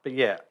room. But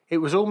yeah, it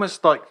was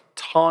almost like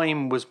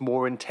time was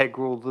more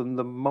integral than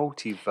the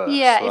multiverse.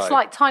 Yeah, it's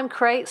like time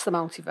creates the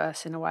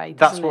multiverse in a way.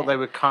 That's what they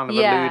were kind of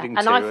alluding to.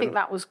 And I think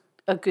that was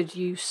a good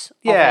use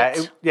Yeah,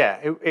 of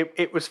it.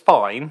 it was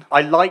fine.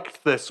 I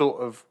liked the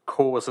sort of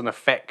cause and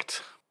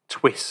effect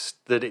twist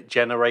that it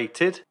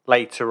generated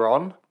later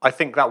on. I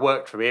think that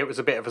worked for me. It was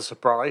a bit of a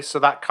surprise. So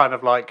that kind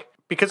of like,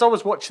 because I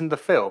was watching the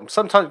film,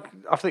 sometimes,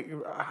 I think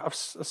I've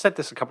said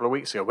this a couple of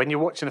weeks ago, when you're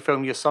watching a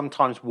film, you're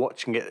sometimes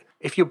watching it,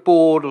 if you're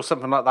bored or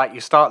something like that,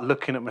 you start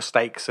looking at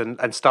mistakes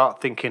and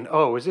start thinking,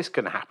 oh, is this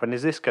going to happen?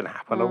 Is this going to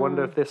happen? I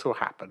wonder if this will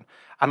happen.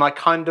 And I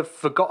kind of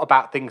forgot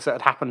about things that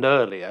had happened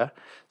earlier.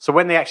 So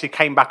when they actually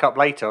came back up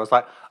later, I was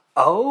like,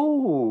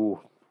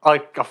 oh, I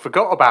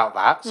forgot about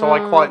that. So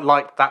I quite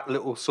liked that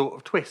little sort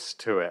of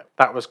twist to it.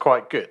 That was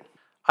quite good.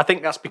 I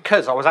think that's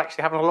because I was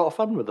actually having a lot of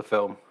fun with the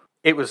film.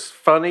 It was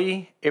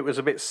funny, it was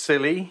a bit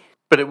silly,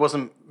 but it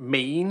wasn't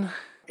mean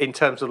in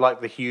terms of like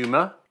the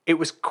humour. It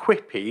was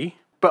quippy,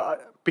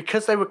 but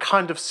because they were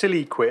kind of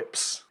silly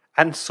quips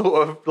and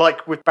sort of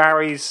like with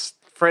Barry's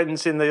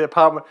friends in the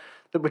apartment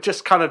that were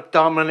just kind of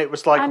dumb and it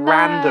was like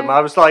random. I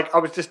was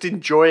just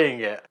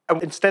enjoying it.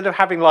 And instead of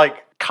having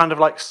like kind of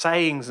like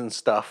sayings and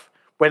stuff,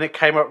 when it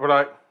came up, we're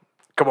like,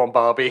 come on,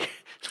 Barbie.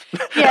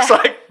 It's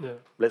like,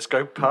 let's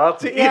go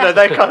party. Yeah. You know,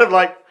 they kind of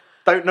like,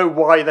 don't know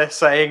why they're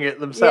saying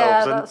it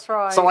themselves. Yeah, that's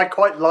right. So I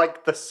quite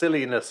like the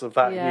silliness of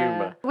that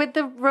humour. With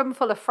the room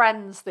full of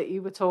friends that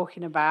you were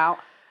talking about,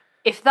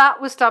 if that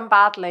was done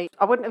badly,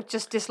 I wouldn't have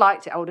just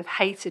disliked it, I would have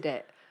hated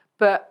it.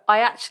 But I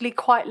actually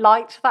quite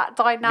liked that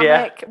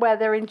dynamic where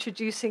they're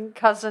introducing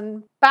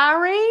cousin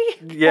Barry.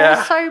 Yeah.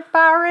 Also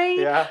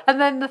Barry. Yeah.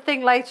 And then the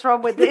thing later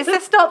on with, is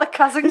this not the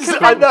cousin convention?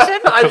 I know.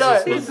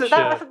 That was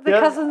the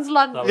cousin's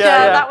lunch.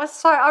 Yeah. That was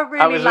so, I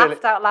really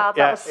laughed out loud.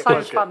 Yeah, That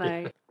was so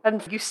funny.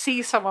 And you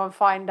see someone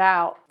find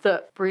out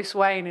that Bruce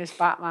Wayne is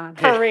Batman.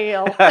 For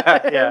real.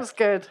 It was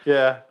good.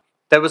 Yeah.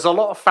 There was a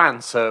lot of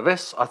fan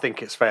service, I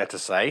think it's fair to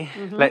say.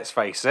 Let's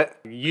face it.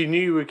 You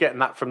knew you were getting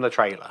that from the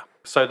trailer.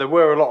 So there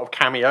were a lot of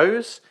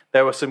cameos.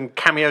 There were some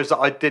cameos that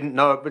I didn't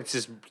know, which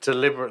is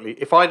deliberately.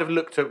 If I'd have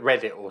looked at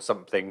Reddit or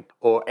something,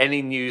 or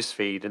any news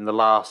feed in the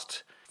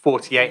last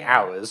 48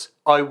 hours,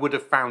 I would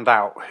have found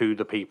out who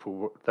the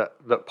people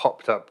that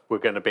popped up were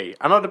going to be.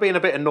 And I'd have been a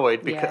bit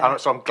annoyed,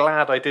 because so I'm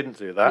glad I didn't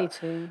do that. Me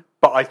too.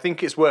 But I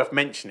think it's worth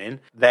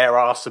mentioning, there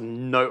are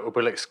some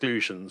notable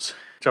exclusions,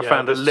 which I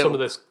found a little... Some of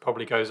this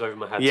probably goes over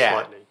my head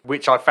slightly.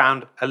 Which I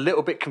found a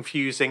little bit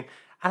confusing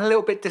and a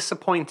little bit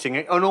disappointing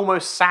and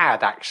almost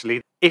sad,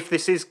 actually. If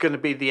this is going to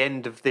be the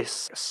end of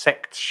this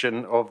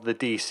section of the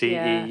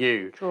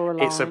DCEU,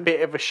 it's a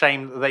bit of a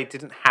shame that they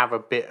didn't have a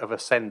bit of a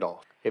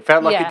send-off. It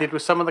felt like it did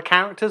with some of the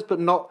characters, but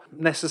not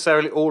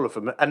necessarily all of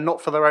them, and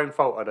not for their own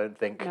fault, I don't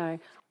think. No.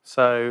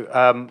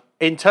 So,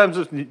 in terms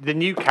of the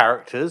new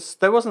characters,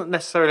 there wasn't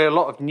necessarily a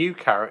lot of new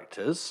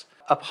characters,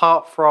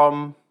 apart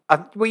from...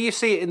 well, you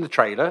see it in the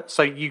trailer,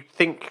 so you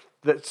think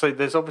that... So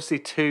there's obviously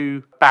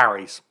 2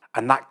 Barrys,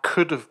 and that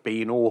could have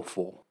been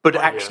awful, but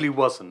it actually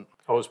wasn't.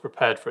 I was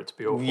prepared for it to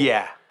be awful.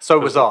 Yeah, so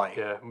was I.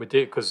 Yeah, we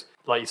did, because,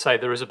 like you say,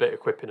 there is a bit of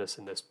quippiness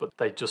in this, but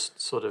they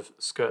just sort of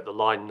skirt the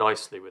line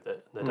nicely with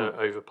it. They don't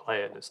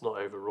overplay it, and it's not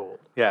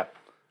overwrought. Yeah.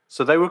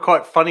 So they were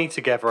quite funny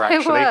together,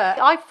 actually. They were.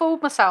 I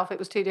fooled myself. It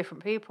was 2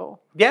 different people.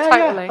 Yeah,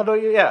 totally.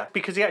 Yeah. I know,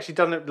 because he actually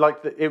done it like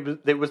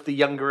it was the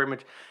younger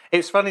image.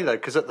 It's funny though,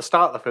 because at the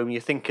start of the film, you're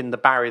thinking the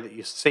Barry that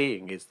you're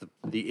seeing is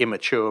the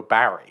immature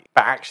Barry,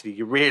 but actually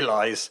you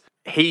realise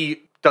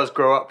he does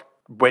grow up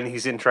when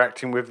he's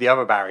interacting with the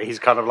other Barry. He's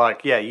kind of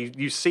like,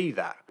 you see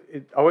that.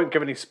 I won't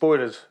give any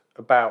spoilers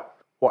about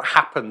what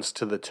happens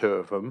to the 2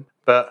 of them,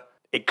 but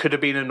it could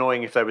have been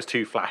annoying if there was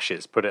 2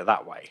 flashes, put it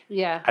that way.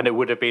 Yeah. And it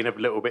would have been a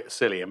little bit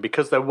silly. And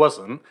because there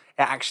wasn't,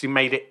 it actually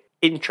made it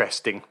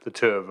interesting, the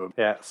 2 of them.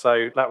 Yeah,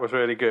 so that was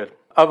really good.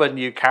 Other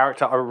new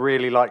character, I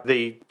really like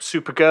the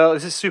Supergirl.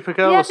 Is this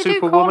Supergirl or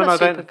Superwoman? I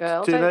don't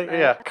know. Do they?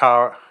 Yeah,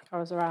 Kara.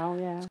 Kara's around,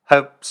 yeah.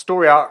 Her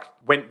story arc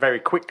went very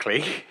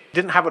quickly.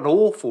 Didn't have an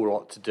awful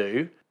lot to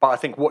do, but I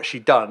think what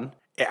she'd done,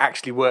 it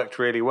actually worked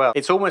really well.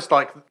 It's almost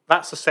like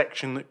that's a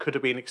section that could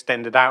have been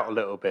extended out a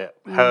little bit.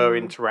 Her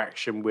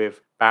interaction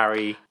with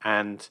Barry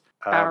and...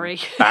 Barry.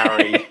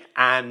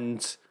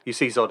 And you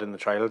see Zod in the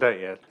trailer, don't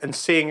you? And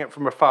seeing it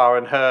from afar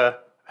and her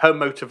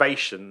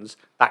motivations,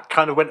 that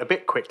kind of went a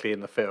bit quickly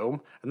in the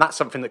film. And that's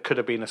something that could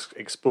have been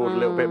explored a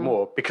little bit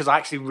more, because I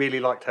actually really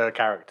liked her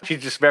character.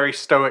 She's just very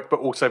stoic, but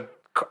also...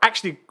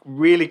 actually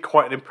really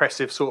quite an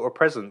impressive sort of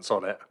presence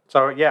on it.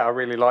 So, I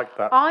really liked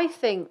that. I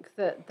think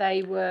that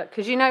they were...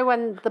 Because you know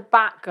when the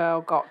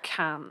Batgirl got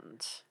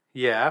canned?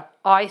 Yeah.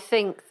 I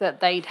think that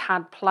they'd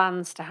had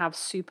plans to have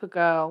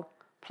Supergirl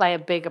play a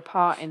bigger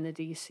part in the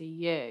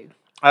DCU.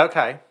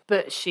 Okay.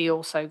 But she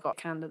also got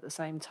canned at the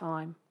same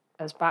time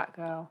as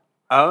Batgirl.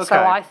 Oh, okay. So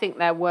I think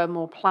there were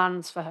more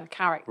plans for her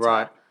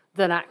character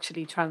than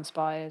actually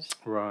transpired.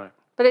 Right.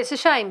 But it's a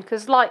shame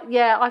because,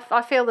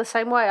 I feel the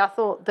same way. I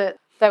thought that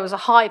there was a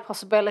high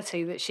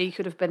possibility that she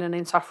could have been an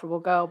insufferable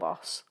girl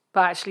boss.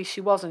 But actually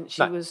she wasn't.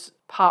 She was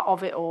part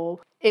of it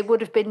all. It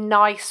would have been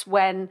nice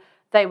when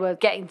they were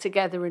getting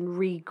together and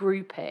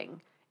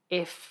regrouping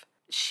if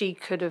she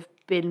could have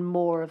been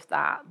more of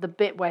that. The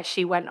bit where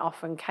she went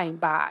off and came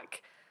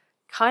back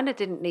kind of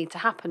didn't need to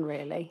happen,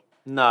 really.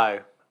 No.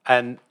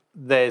 And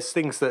there's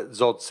things that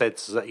Zod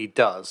says that he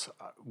does.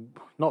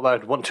 Not that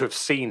I'd want to have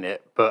seen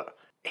it, but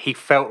he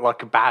felt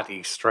like a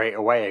baddie straight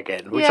away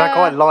again, which I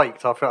quite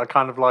liked. I felt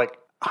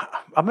I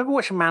remember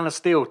watching Man of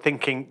Steel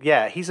thinking,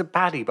 yeah, he's a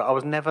baddie, but I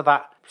was never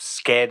that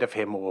scared of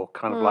him or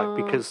kind of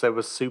like because there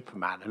was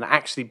Superman. And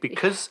actually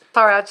because...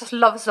 Sorry, I just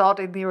love Zod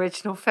in the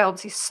original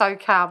films. He's so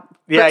camp.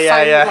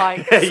 Yeah.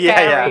 Like,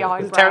 scary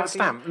eyebrows. Is it Terrence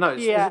Stamp? No,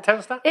 is it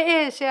Terrence Stamp? It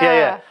is,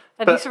 yeah.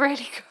 And he's really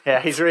good. Yeah,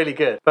 he's really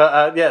good.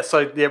 But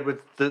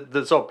with the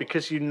Zod,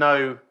 because you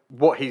know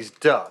what he's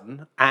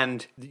done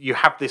and you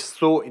have this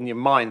thought in your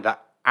mind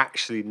that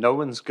actually no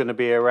one's going to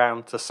be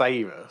around to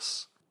save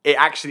us.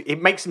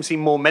 It makes him seem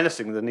more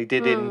menacing than he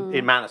did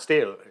in Man of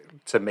Steel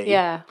to me.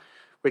 Yeah.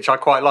 Which I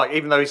quite like,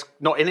 even though he's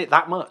not in it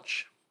that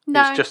much.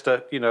 No. It's just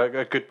a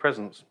good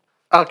presence.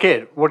 Oh,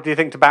 kid, what do you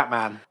think to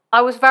Batman?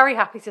 I was very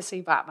happy to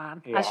see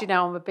Batman. Yeah. As you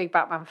know, I'm a big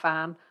Batman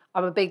fan.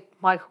 I'm a big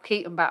Michael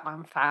Keaton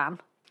Batman fan.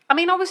 I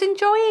mean, I was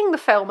enjoying the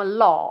film a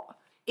lot,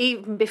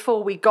 even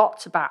before we got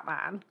to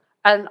Batman.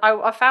 And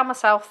I found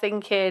myself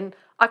thinking,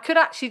 I could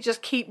actually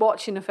just keep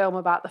watching a film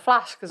about the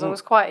Flash because I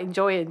was quite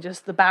enjoying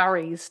just the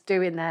Barrys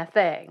doing their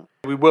thing.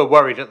 We were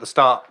worried at the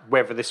start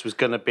whether this was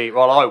going to be,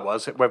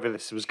 whether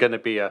this was going to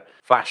be a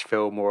Flash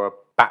film or a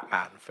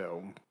Batman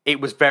film. It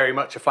was very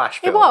much a Flash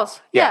film. It was,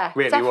 yeah,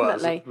 really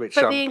definitely. was.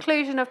 But the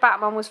inclusion of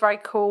Batman was very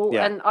cool,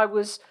 Yeah. and I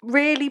was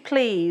really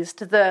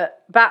pleased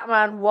that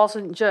Batman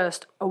wasn't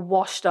just a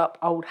washed-up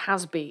old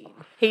has-been.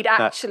 He'd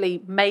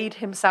actually made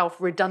himself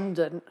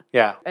redundant.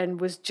 Yeah.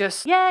 And was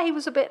just, he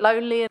was a bit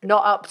lonely and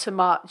not up to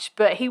much,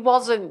 but he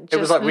wasn't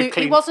just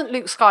he wasn't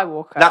Luke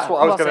Skywalker. That's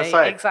what I was going to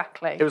say.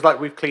 Exactly. It was like,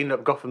 we've cleaned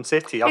up Gotham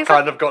City. I've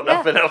kind of got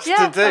nothing else to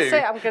do. That's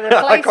it. I'm going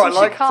to play some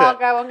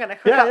Chicago. I'm going to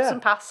cook up some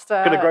pasta.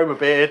 I'm going to grow my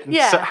beard and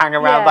hang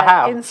around the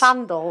house. In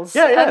sandals.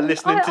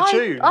 Listening to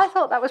tunes. I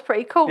thought that was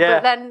pretty cool, Yeah.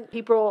 but then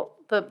he brought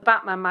the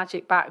Batman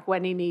magic back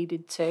when he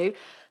needed to.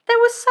 There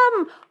was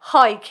some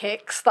high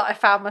kicks that I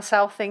found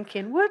myself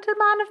thinking, would a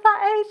man of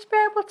that age be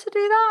able to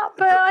do that?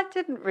 But I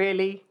didn't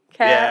really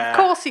care. Yeah. Of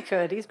course he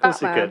could. He's Batman. Of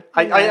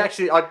course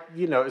he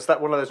could. It's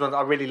that one of those ones.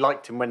 I really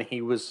liked him when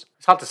he was.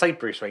 It's hard to say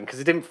Bruce Wayne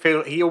because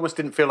he almost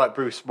didn't feel like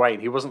Bruce Wayne.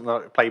 He wasn't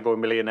like Playboy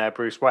millionaire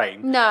Bruce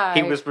Wayne. No,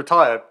 he was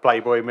retired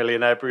Playboy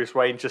millionaire Bruce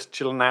Wayne, just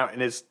chilling out in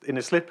his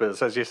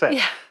slippers, as you said.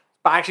 Yeah.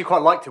 But I actually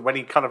quite liked it when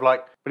he kind of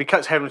like when he cut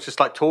his hair and was just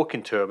like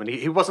talking to him, and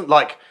he wasn't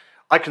like,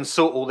 I can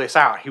sort all this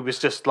out. He was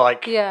just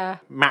like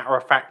matter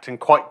of fact and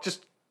quite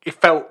just. It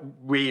felt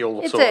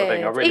real of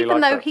thing. I really even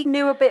liked though that. he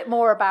knew a bit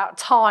more about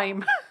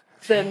time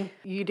than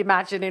you'd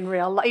imagine in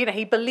real life.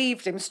 He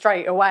believed him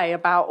straight away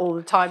about all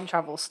the time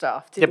travel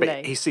stuff, didn't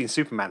but he's seen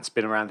Superman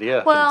spin around the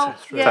earth well,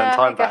 and turn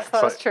time I guess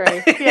back. that's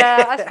true.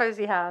 Yeah, I suppose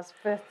he has.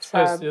 But I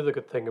suppose the other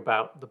good thing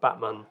about the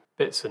Batman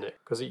bits in it,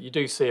 because you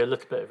do see a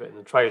little bit of it in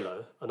the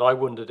trailer, and I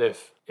wondered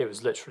if it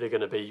was literally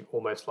going to be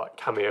almost like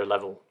cameo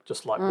level,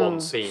 just like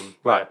one scene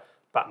where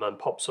Batman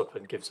pops up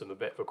and gives him a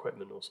bit of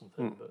equipment or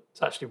something. But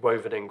it's actually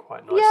woven in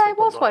quite nicely. Yeah, it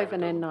was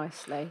woven in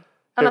nicely.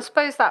 And I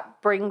suppose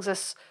that brings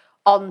us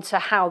on to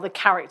how the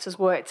characters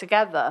work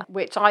together,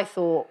 which I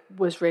thought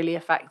was really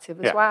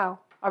effective as well.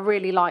 I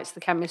really liked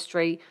the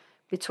chemistry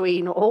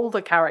between all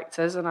the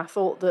characters, and I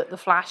thought that the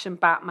Flash and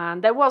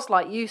Batman, there was,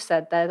 like you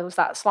said there was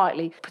that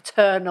slightly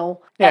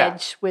paternal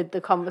edge with the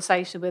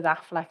conversation with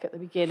Affleck at the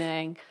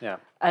beginning. Yeah.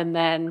 And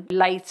then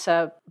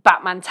later,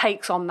 Batman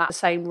takes on that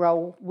same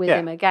role with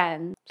him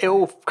again. It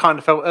all kind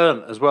of felt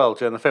earned as well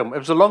during the film. It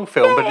was a long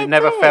film, but it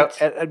never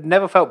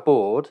felt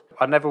bored.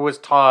 I never was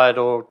tired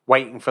or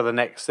waiting for the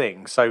next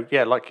thing. So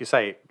yeah, like you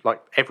say,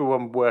 like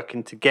everyone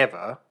working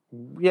together,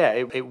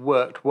 it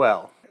worked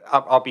well.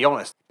 I'll be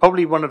honest,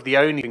 probably one of the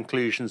only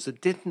inclusions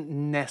that didn't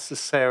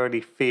necessarily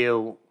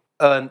feel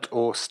earned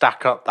or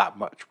stack up that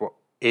much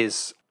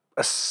is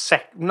an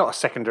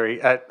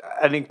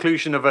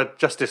inclusion of a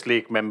Justice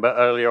League member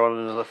earlier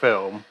on in the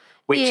film,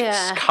 which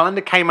kind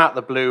of came out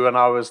the blue, and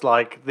I was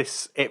like,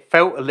 it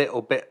felt a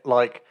little bit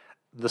like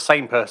the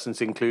same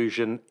person's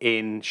inclusion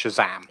in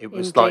Shazam. It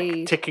was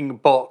like ticking a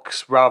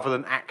box rather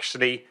than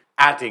actually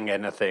adding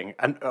anything,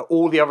 and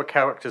all the other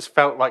characters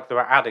felt like they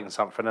were adding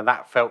something, and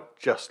that felt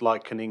just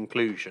like an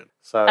inclusion.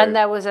 So, and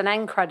there was an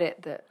end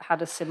credit that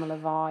had a similar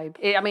vibe.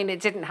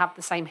 It didn't have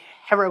the same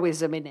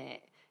heroism in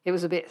it. It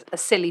was a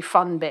silly,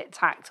 fun bit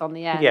tacked on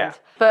the end. Yeah.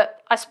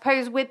 But I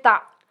suppose with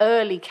that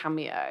early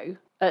cameo,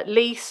 at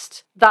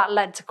least that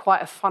led to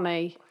quite a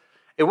funny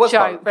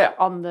joke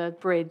on the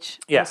bridge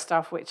and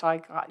stuff, which I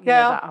got.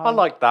 I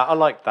like that. I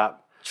like that.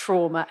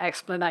 Trauma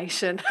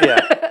explanation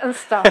and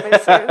stuff.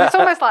 It's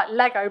almost like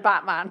Lego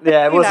Batman.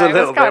 Yeah, it was a little bit.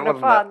 It was kind of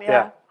fun, it?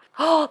 Yeah.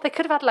 Oh, they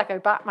could have had Lego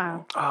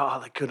Batman. Oh,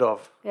 they could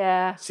have.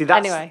 Yeah. See,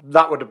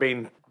 that would have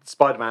been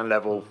Spider-Man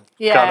level.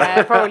 Yeah,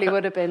 it probably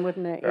would have been,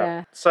 wouldn't it?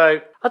 Yeah. So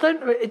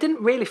it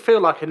didn't really feel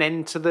like an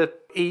end to the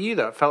EU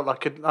though. It felt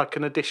like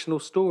an additional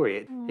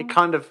story. It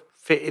kind of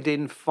fitted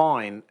in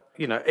fine.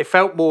 It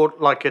felt more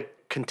like a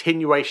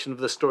continuation of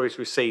the stories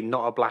we've seen,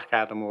 not a Black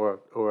Adam or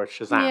a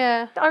Shazam.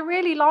 Yeah, I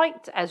really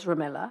liked Ezra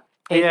Miller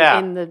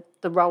in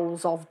the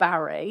roles of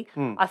Barry.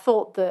 I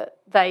thought that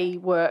they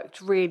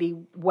worked really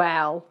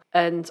well,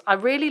 and I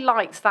really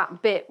liked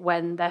that bit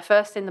when they're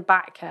first in the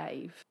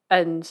Batcave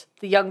and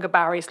the younger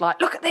Barry's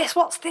like, look at this,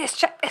 what's this,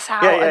 check this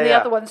out, and the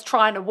other one's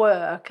trying to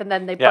work, and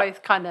then they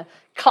both kind of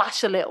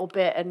clash a little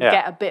bit and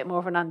get a bit more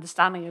of an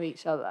understanding of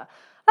each other.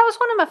 That was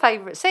one of my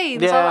favourite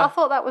scenes. I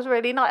thought that was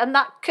really nice, and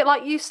that,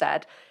 like you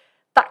said,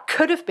 that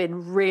could have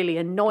been really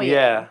annoying.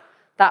 Yeah.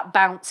 That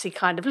bouncy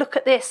kind of, look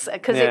at this,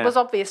 because it was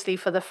obviously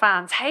for the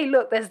fans. Hey,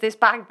 look, there's this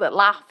bag that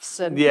laughs,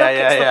 and look,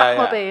 it's the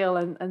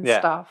Batmobile and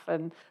stuff.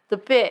 And the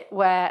bit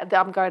where,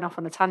 I'm going off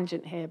on a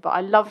tangent here, but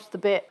I loved the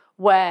bit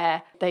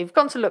where they've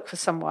gone to look for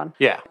someone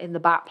in the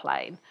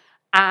Batplane,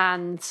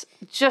 and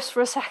just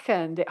for a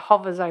second, it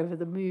hovers over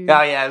the moon.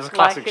 Oh, yeah, it was a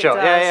classic shot.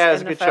 Yeah, it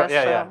was a good shot.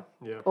 Yeah.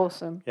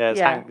 Awesome.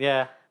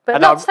 Yeah. But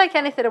not to take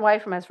anything away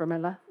from Ezra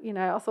Miller,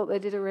 I thought they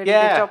did a really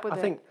good job with it.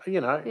 I think,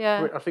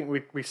 I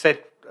think we said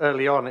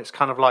early on, it's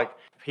kind of like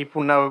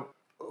people know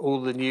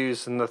all the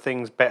news and the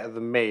things better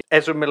than me.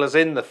 Ezra Miller's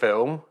in the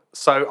film,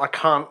 so I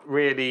can't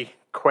really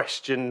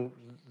question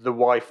the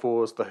why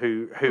fors, the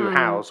who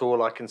hows.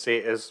 All I can see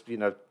it as,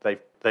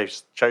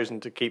 they've chosen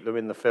to keep them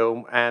in the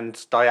film,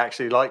 and I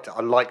actually liked it.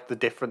 I liked the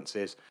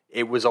differences.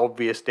 It was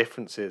obvious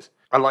differences.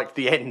 I liked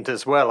the end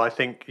as well. I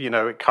think,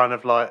 it kind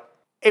of like,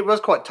 it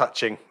was quite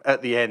touching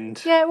at the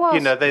end. Yeah, it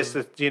was. There's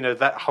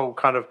that whole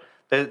kind of,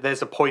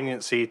 there's a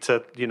poignancy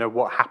to,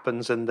 what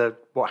happens and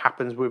what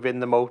happens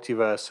within the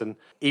multiverse. And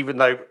even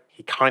though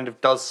he kind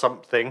of does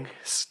something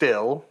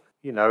still,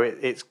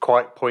 it's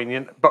quite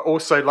poignant. But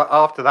also, like,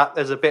 after that,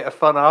 there's a bit of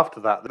fun after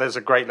that. There's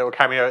a great little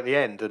cameo at the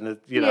end and,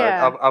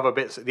 other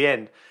bits at the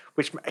end,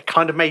 which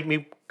kind of made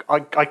me,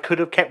 I could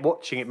have kept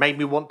watching. It made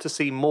me want to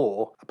see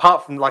more.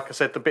 Apart from, like I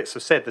said, the bits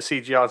I've said, the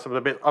CGI and some of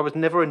the bits, I was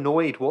never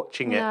annoyed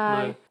watching it.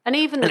 No. And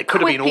even the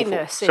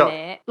quippiness in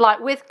it, like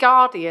with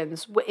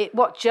Guardians,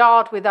 what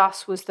jarred with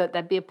us was that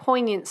there'd be a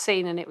poignant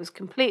scene and it was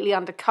completely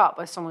undercut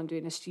by someone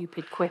doing a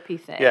stupid quippy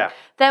thing. Yeah.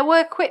 There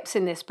were quips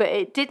in this, but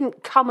it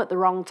didn't come at the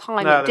wrong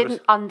time. It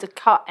didn't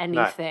undercut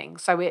anything. No.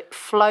 So it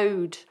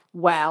flowed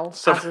well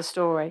as a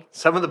story.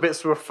 Some of the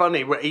bits were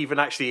funny, were even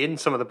actually in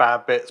some of the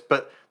bad bits,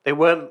 but they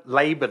weren't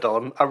laboured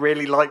on. I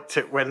really liked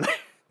it when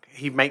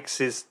he makes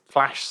his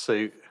Flash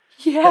suit.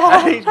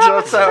 Yeah, and he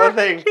does that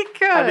thing. Really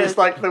good. And it's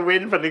like the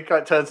wind when he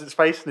turns its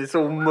face and it's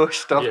all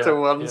mushed off to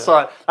one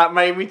side. That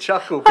made me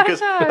chuckle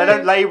because they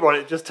don't labour on it.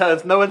 It just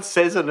turns. No one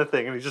says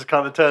anything and he just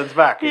kind of turns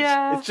back.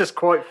 It's just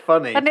quite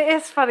funny. And it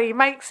is funny. He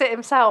makes it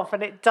himself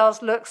and it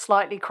does look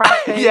slightly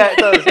crappy. Yeah, it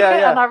does.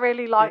 Yeah. And I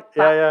really like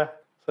that. Yeah.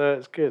 So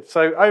it's good.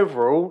 So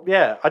overall,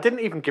 I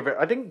didn't give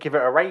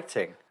it a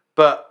rating,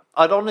 but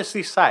I'd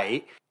honestly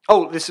say.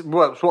 This is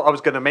what I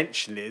was going to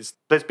mention is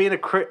there's been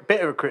a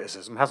bit of a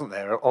criticism, hasn't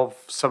there, of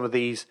some of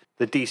these,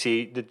 the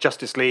DC, the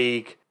Justice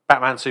League,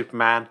 Batman,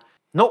 Superman,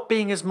 not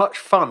being as much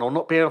fun or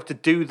not being able to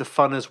do the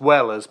fun as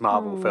well as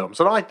Marvel films.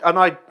 And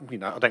I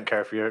don't care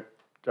if you're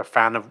a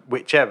fan of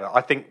whichever. I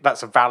think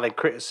that's a valid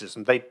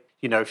criticism. They,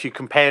 if you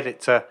compared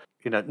it to,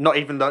 not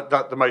even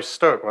the most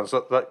stoic ones,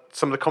 like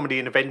some of the comedy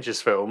in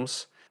Avengers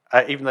films.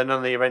 Even though none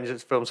of the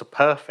Avengers films are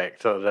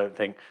perfect, I don't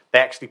think, they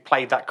actually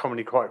played that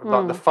comedy quite,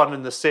 like the fun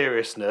and the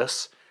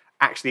seriousness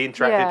actually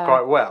interacted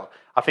quite well.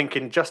 I think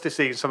in Justice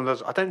League, some of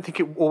those, I don't think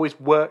it always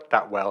worked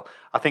that well.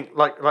 I think,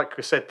 like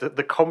we said,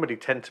 the comedy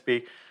tend to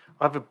be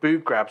either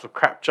boob grabs or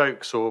crap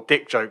jokes or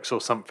dick jokes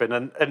or something.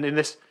 And in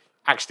this,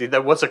 actually,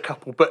 there was a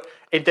couple, but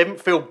it didn't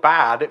feel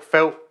bad. It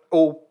felt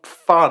all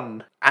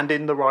fun and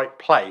in the right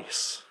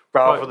place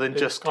rather than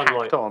just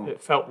tacked on.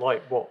 It felt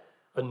like what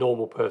a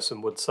normal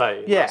person would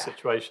say in that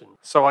situation.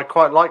 So I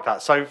quite like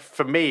that. So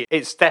for me,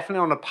 it's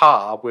definitely on a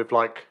par with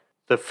like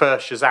the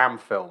first Shazam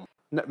film.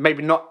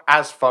 Maybe not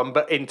as fun,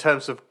 but in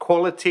terms of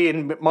quality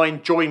and my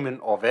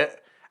enjoyment of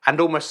it, and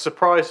almost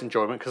surprise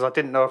enjoyment because I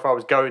didn't know if I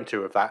was going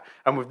to with that.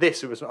 And with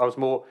this, I was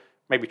more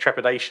maybe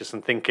trepidatious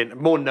and thinking,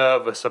 more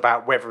nervous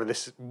about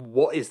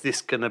what is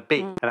this going to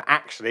be? And it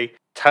actually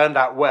turned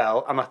out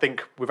well. And I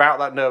think without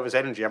that nervous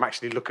energy, I'm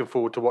actually looking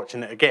forward to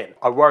watching it again.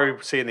 I worry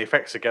seeing the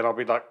effects again. I'll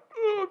be like,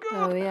 oh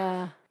God. Oh,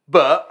 yeah.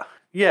 But,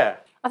 yeah.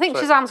 I think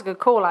Shazam's a good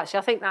call, actually.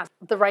 I think that's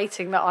the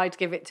rating that I'd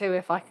give it to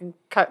if I can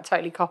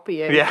totally copy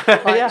you. Yeah.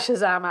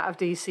 Shazam out of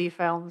DC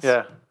films.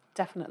 Yeah.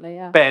 Definitely,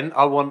 yeah. Ben,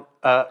 I want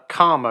a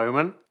car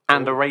moment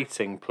and a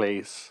rating,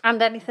 please.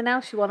 And anything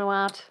else you want to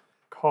add?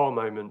 Car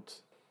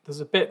moment. There's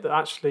a bit that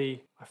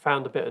actually I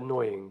found a bit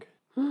annoying.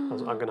 I'm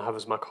going to have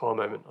as my car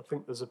moment. I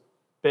think there's a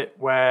bit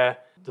where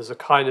there's a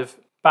kind of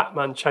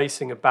Batman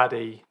chasing a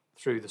baddie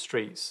through the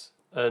streets,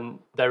 and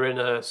they're in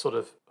a sort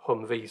of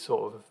Humvee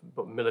sort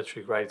of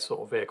military grade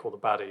sort of vehicle, the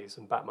baddies,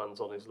 and Batman's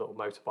on his little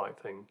motorbike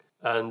thing.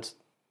 And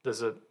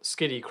there's a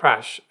skiddy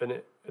crash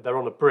and they're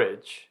on a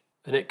bridge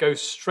and it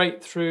goes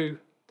straight through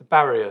the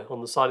barrier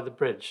on the side of the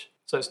bridge.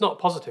 So it's not a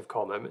positive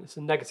car moment, it's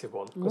a negative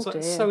one. Because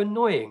it's so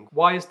annoying.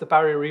 Why is the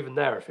barrier even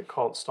there if it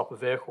can't stop a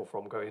vehicle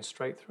from going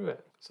straight through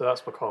it? So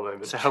that's my car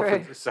moment. It's a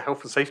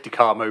health and safety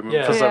car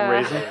moment for some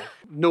reason. Yeah.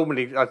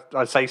 Normally,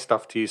 I say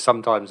stuff to you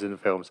sometimes in the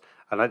films,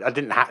 and I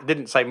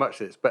didn't say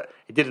much of this, but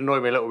it did annoy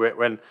me a little bit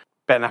when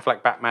Ben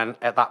Affleck Batman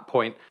at that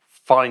point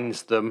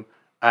finds them,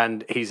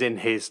 and he's in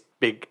his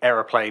big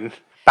aeroplane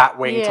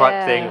Batwing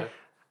type thing,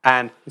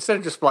 and instead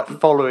of just like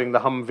following the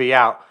Humvee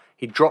out,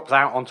 he drops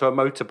out onto a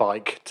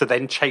motorbike to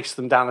then chase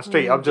them down the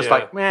street. I'm just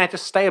like, man,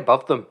 just stay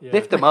above them. Yeah.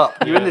 Lift them up.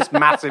 You're in this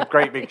massive,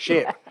 great big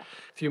ship. A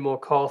few more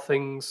car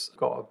things.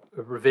 Got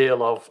a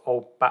reveal of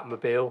old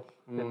Batmobile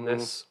in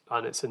this,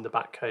 and it's in the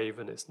Batcave,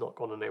 and it's not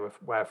gone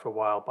anywhere for a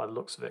while by the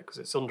looks of it, because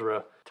it's under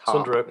a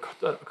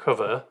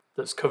cover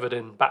that's covered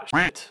in bat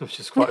shit, which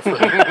is quite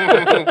funny.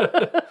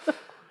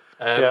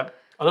 And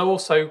I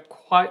also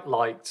quite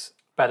liked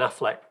Ben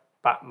Affleck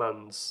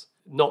Batman's,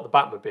 not the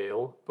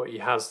Batmobile, but he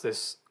has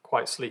this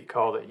quite sleek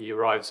car that he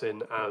arrives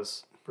in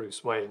as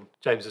Bruce Wayne.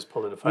 James is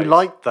pulling a face. You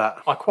liked that?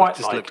 I quite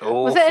liked it.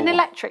 Was it an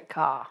electric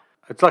car?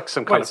 It's like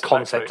some kind of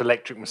concept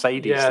electric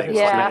Mercedes thing.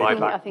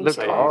 I think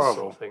Looked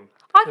horrible.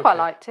 I quite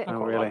liked it. I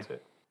quite liked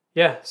it.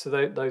 Yeah, so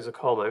those are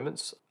car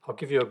moments. I'll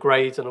give you a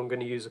grade, and I'm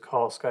going to use a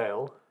car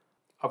scale.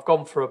 I've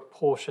gone for a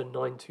Porsche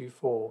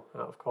 924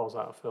 out of Cars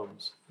Out of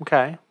Films.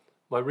 Okay.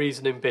 My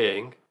reasoning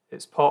being,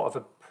 it's part of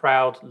a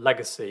proud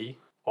legacy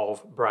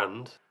of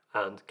brand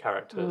and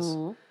characters.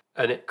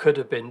 And it could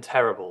have been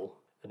terrible,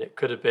 and it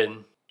could have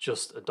been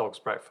just a dog's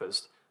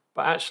breakfast.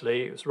 But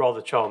actually, it was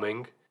rather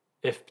charming,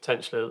 if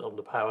potentially a little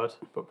underpowered,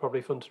 but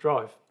probably fun to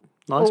drive.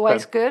 Nice.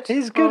 Always good.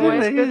 He's good,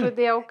 Always isn't he? good with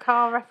the old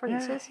car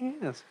references. Yeah,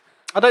 he is.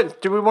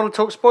 Do we want to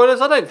talk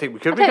spoilers? I don't think we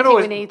could. We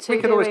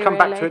could always come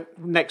back to it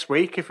next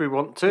week if we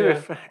want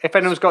to. Yeah. If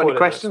anyone's got any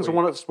questions or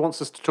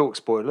wants us to talk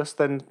spoilers,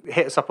 then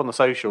hit us up on the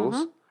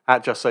socials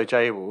at Just So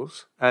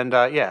Jables, and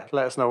let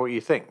us know what you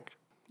think.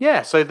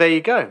 Yeah, so there you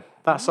go.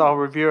 That's our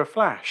review of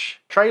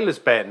Flash. Trailers,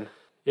 Ben.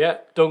 Yeah,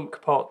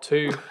 Dunk Part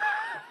 2.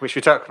 Which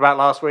we talked about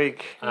last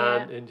week.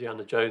 And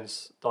Indiana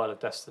Jones, Dial of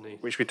Destiny.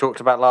 Which we talked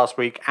about last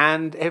week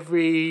and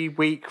every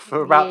week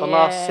for about the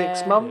last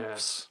 6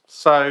 months. Yeah.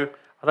 So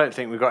I don't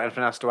think we've got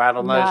anything else to add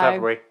on those,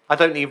 have we? I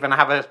don't even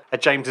have a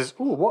James's,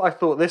 what I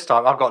thought this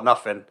time. I've got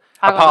nothing.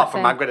 Apart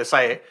from, I'm going to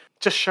say it,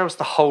 just show us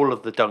the whole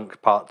of the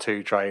Dunk Part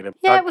 2 trailer.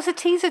 Yeah, it was a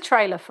teaser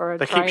trailer for a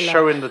trailer. They keep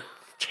showing the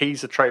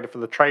teaser trailer for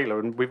the trailer,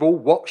 and we've all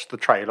watched the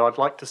trailer. I'd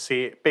like to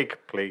see it big,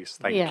 please.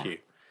 Thank you.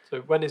 So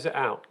when is it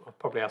out? I've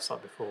probably asked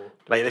that before.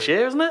 Late this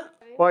year, isn't it?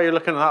 Why are you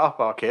looking that up,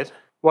 our kid?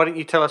 Why don't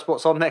you tell us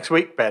what's on next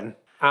week, Ben?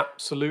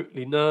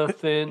 Absolutely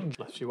nothing,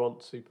 unless you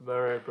want Super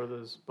Mario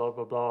Brothers, blah,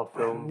 blah, blah,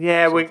 film.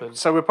 Yeah, we're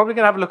probably going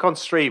to have a look on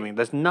streaming.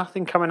 There's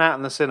nothing coming out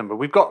in the cinema.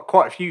 We've got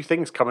quite a few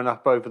things coming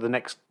up over the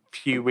next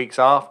few weeks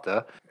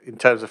after, in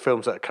terms of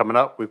films that are coming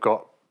up. We've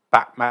got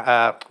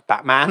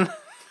Batman.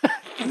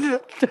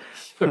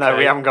 No,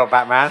 we haven't got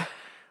Batman.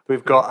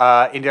 We've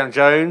got Indiana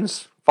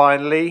Jones,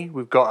 finally.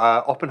 We've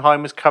got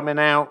Oppenheimer's coming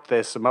out.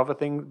 There's some other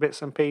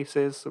bits and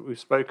pieces that we've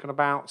spoken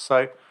about.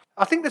 So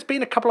I think there's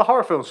been a couple of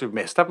horror films we've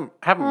missed, haven't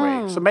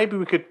we? So maybe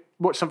we could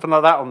watch something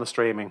like that on the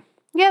streaming.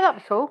 Yeah,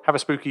 that'd be cool. Have a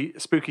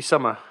spooky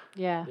summer.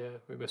 Yeah. Yeah,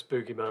 we missed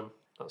Boogeyman.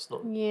 That's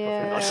not...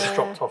 Yeah. I think that just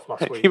dropped off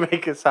last week. You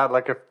make it sound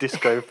like a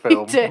disco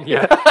film.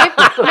 Yeah.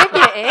 Maybe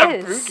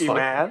it is.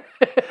 Boogeyman.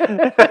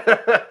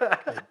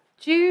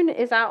 June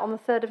is out on the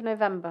 3rd of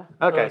November.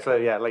 Okay, so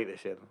late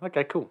this year.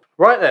 Okay, cool.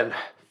 Right then,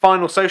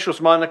 final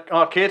socials,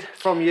 our kid,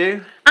 from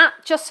you. At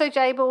Just So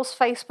Jables,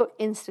 Facebook,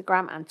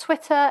 Instagram and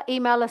Twitter.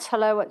 Email us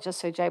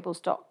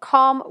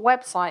hello@justsojables.com.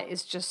 Website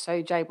is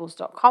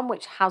justsojables.com,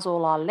 which has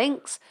all our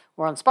links.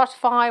 We're on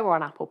Spotify, we're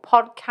on Apple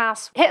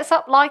Podcasts. Hit us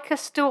up, like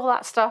us, do all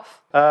that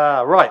stuff.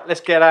 Right,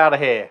 let's get out of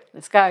here.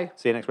 Let's go.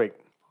 See you next week.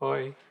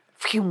 Bye.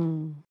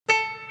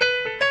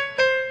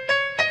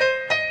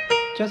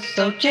 Just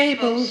So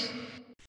Jables.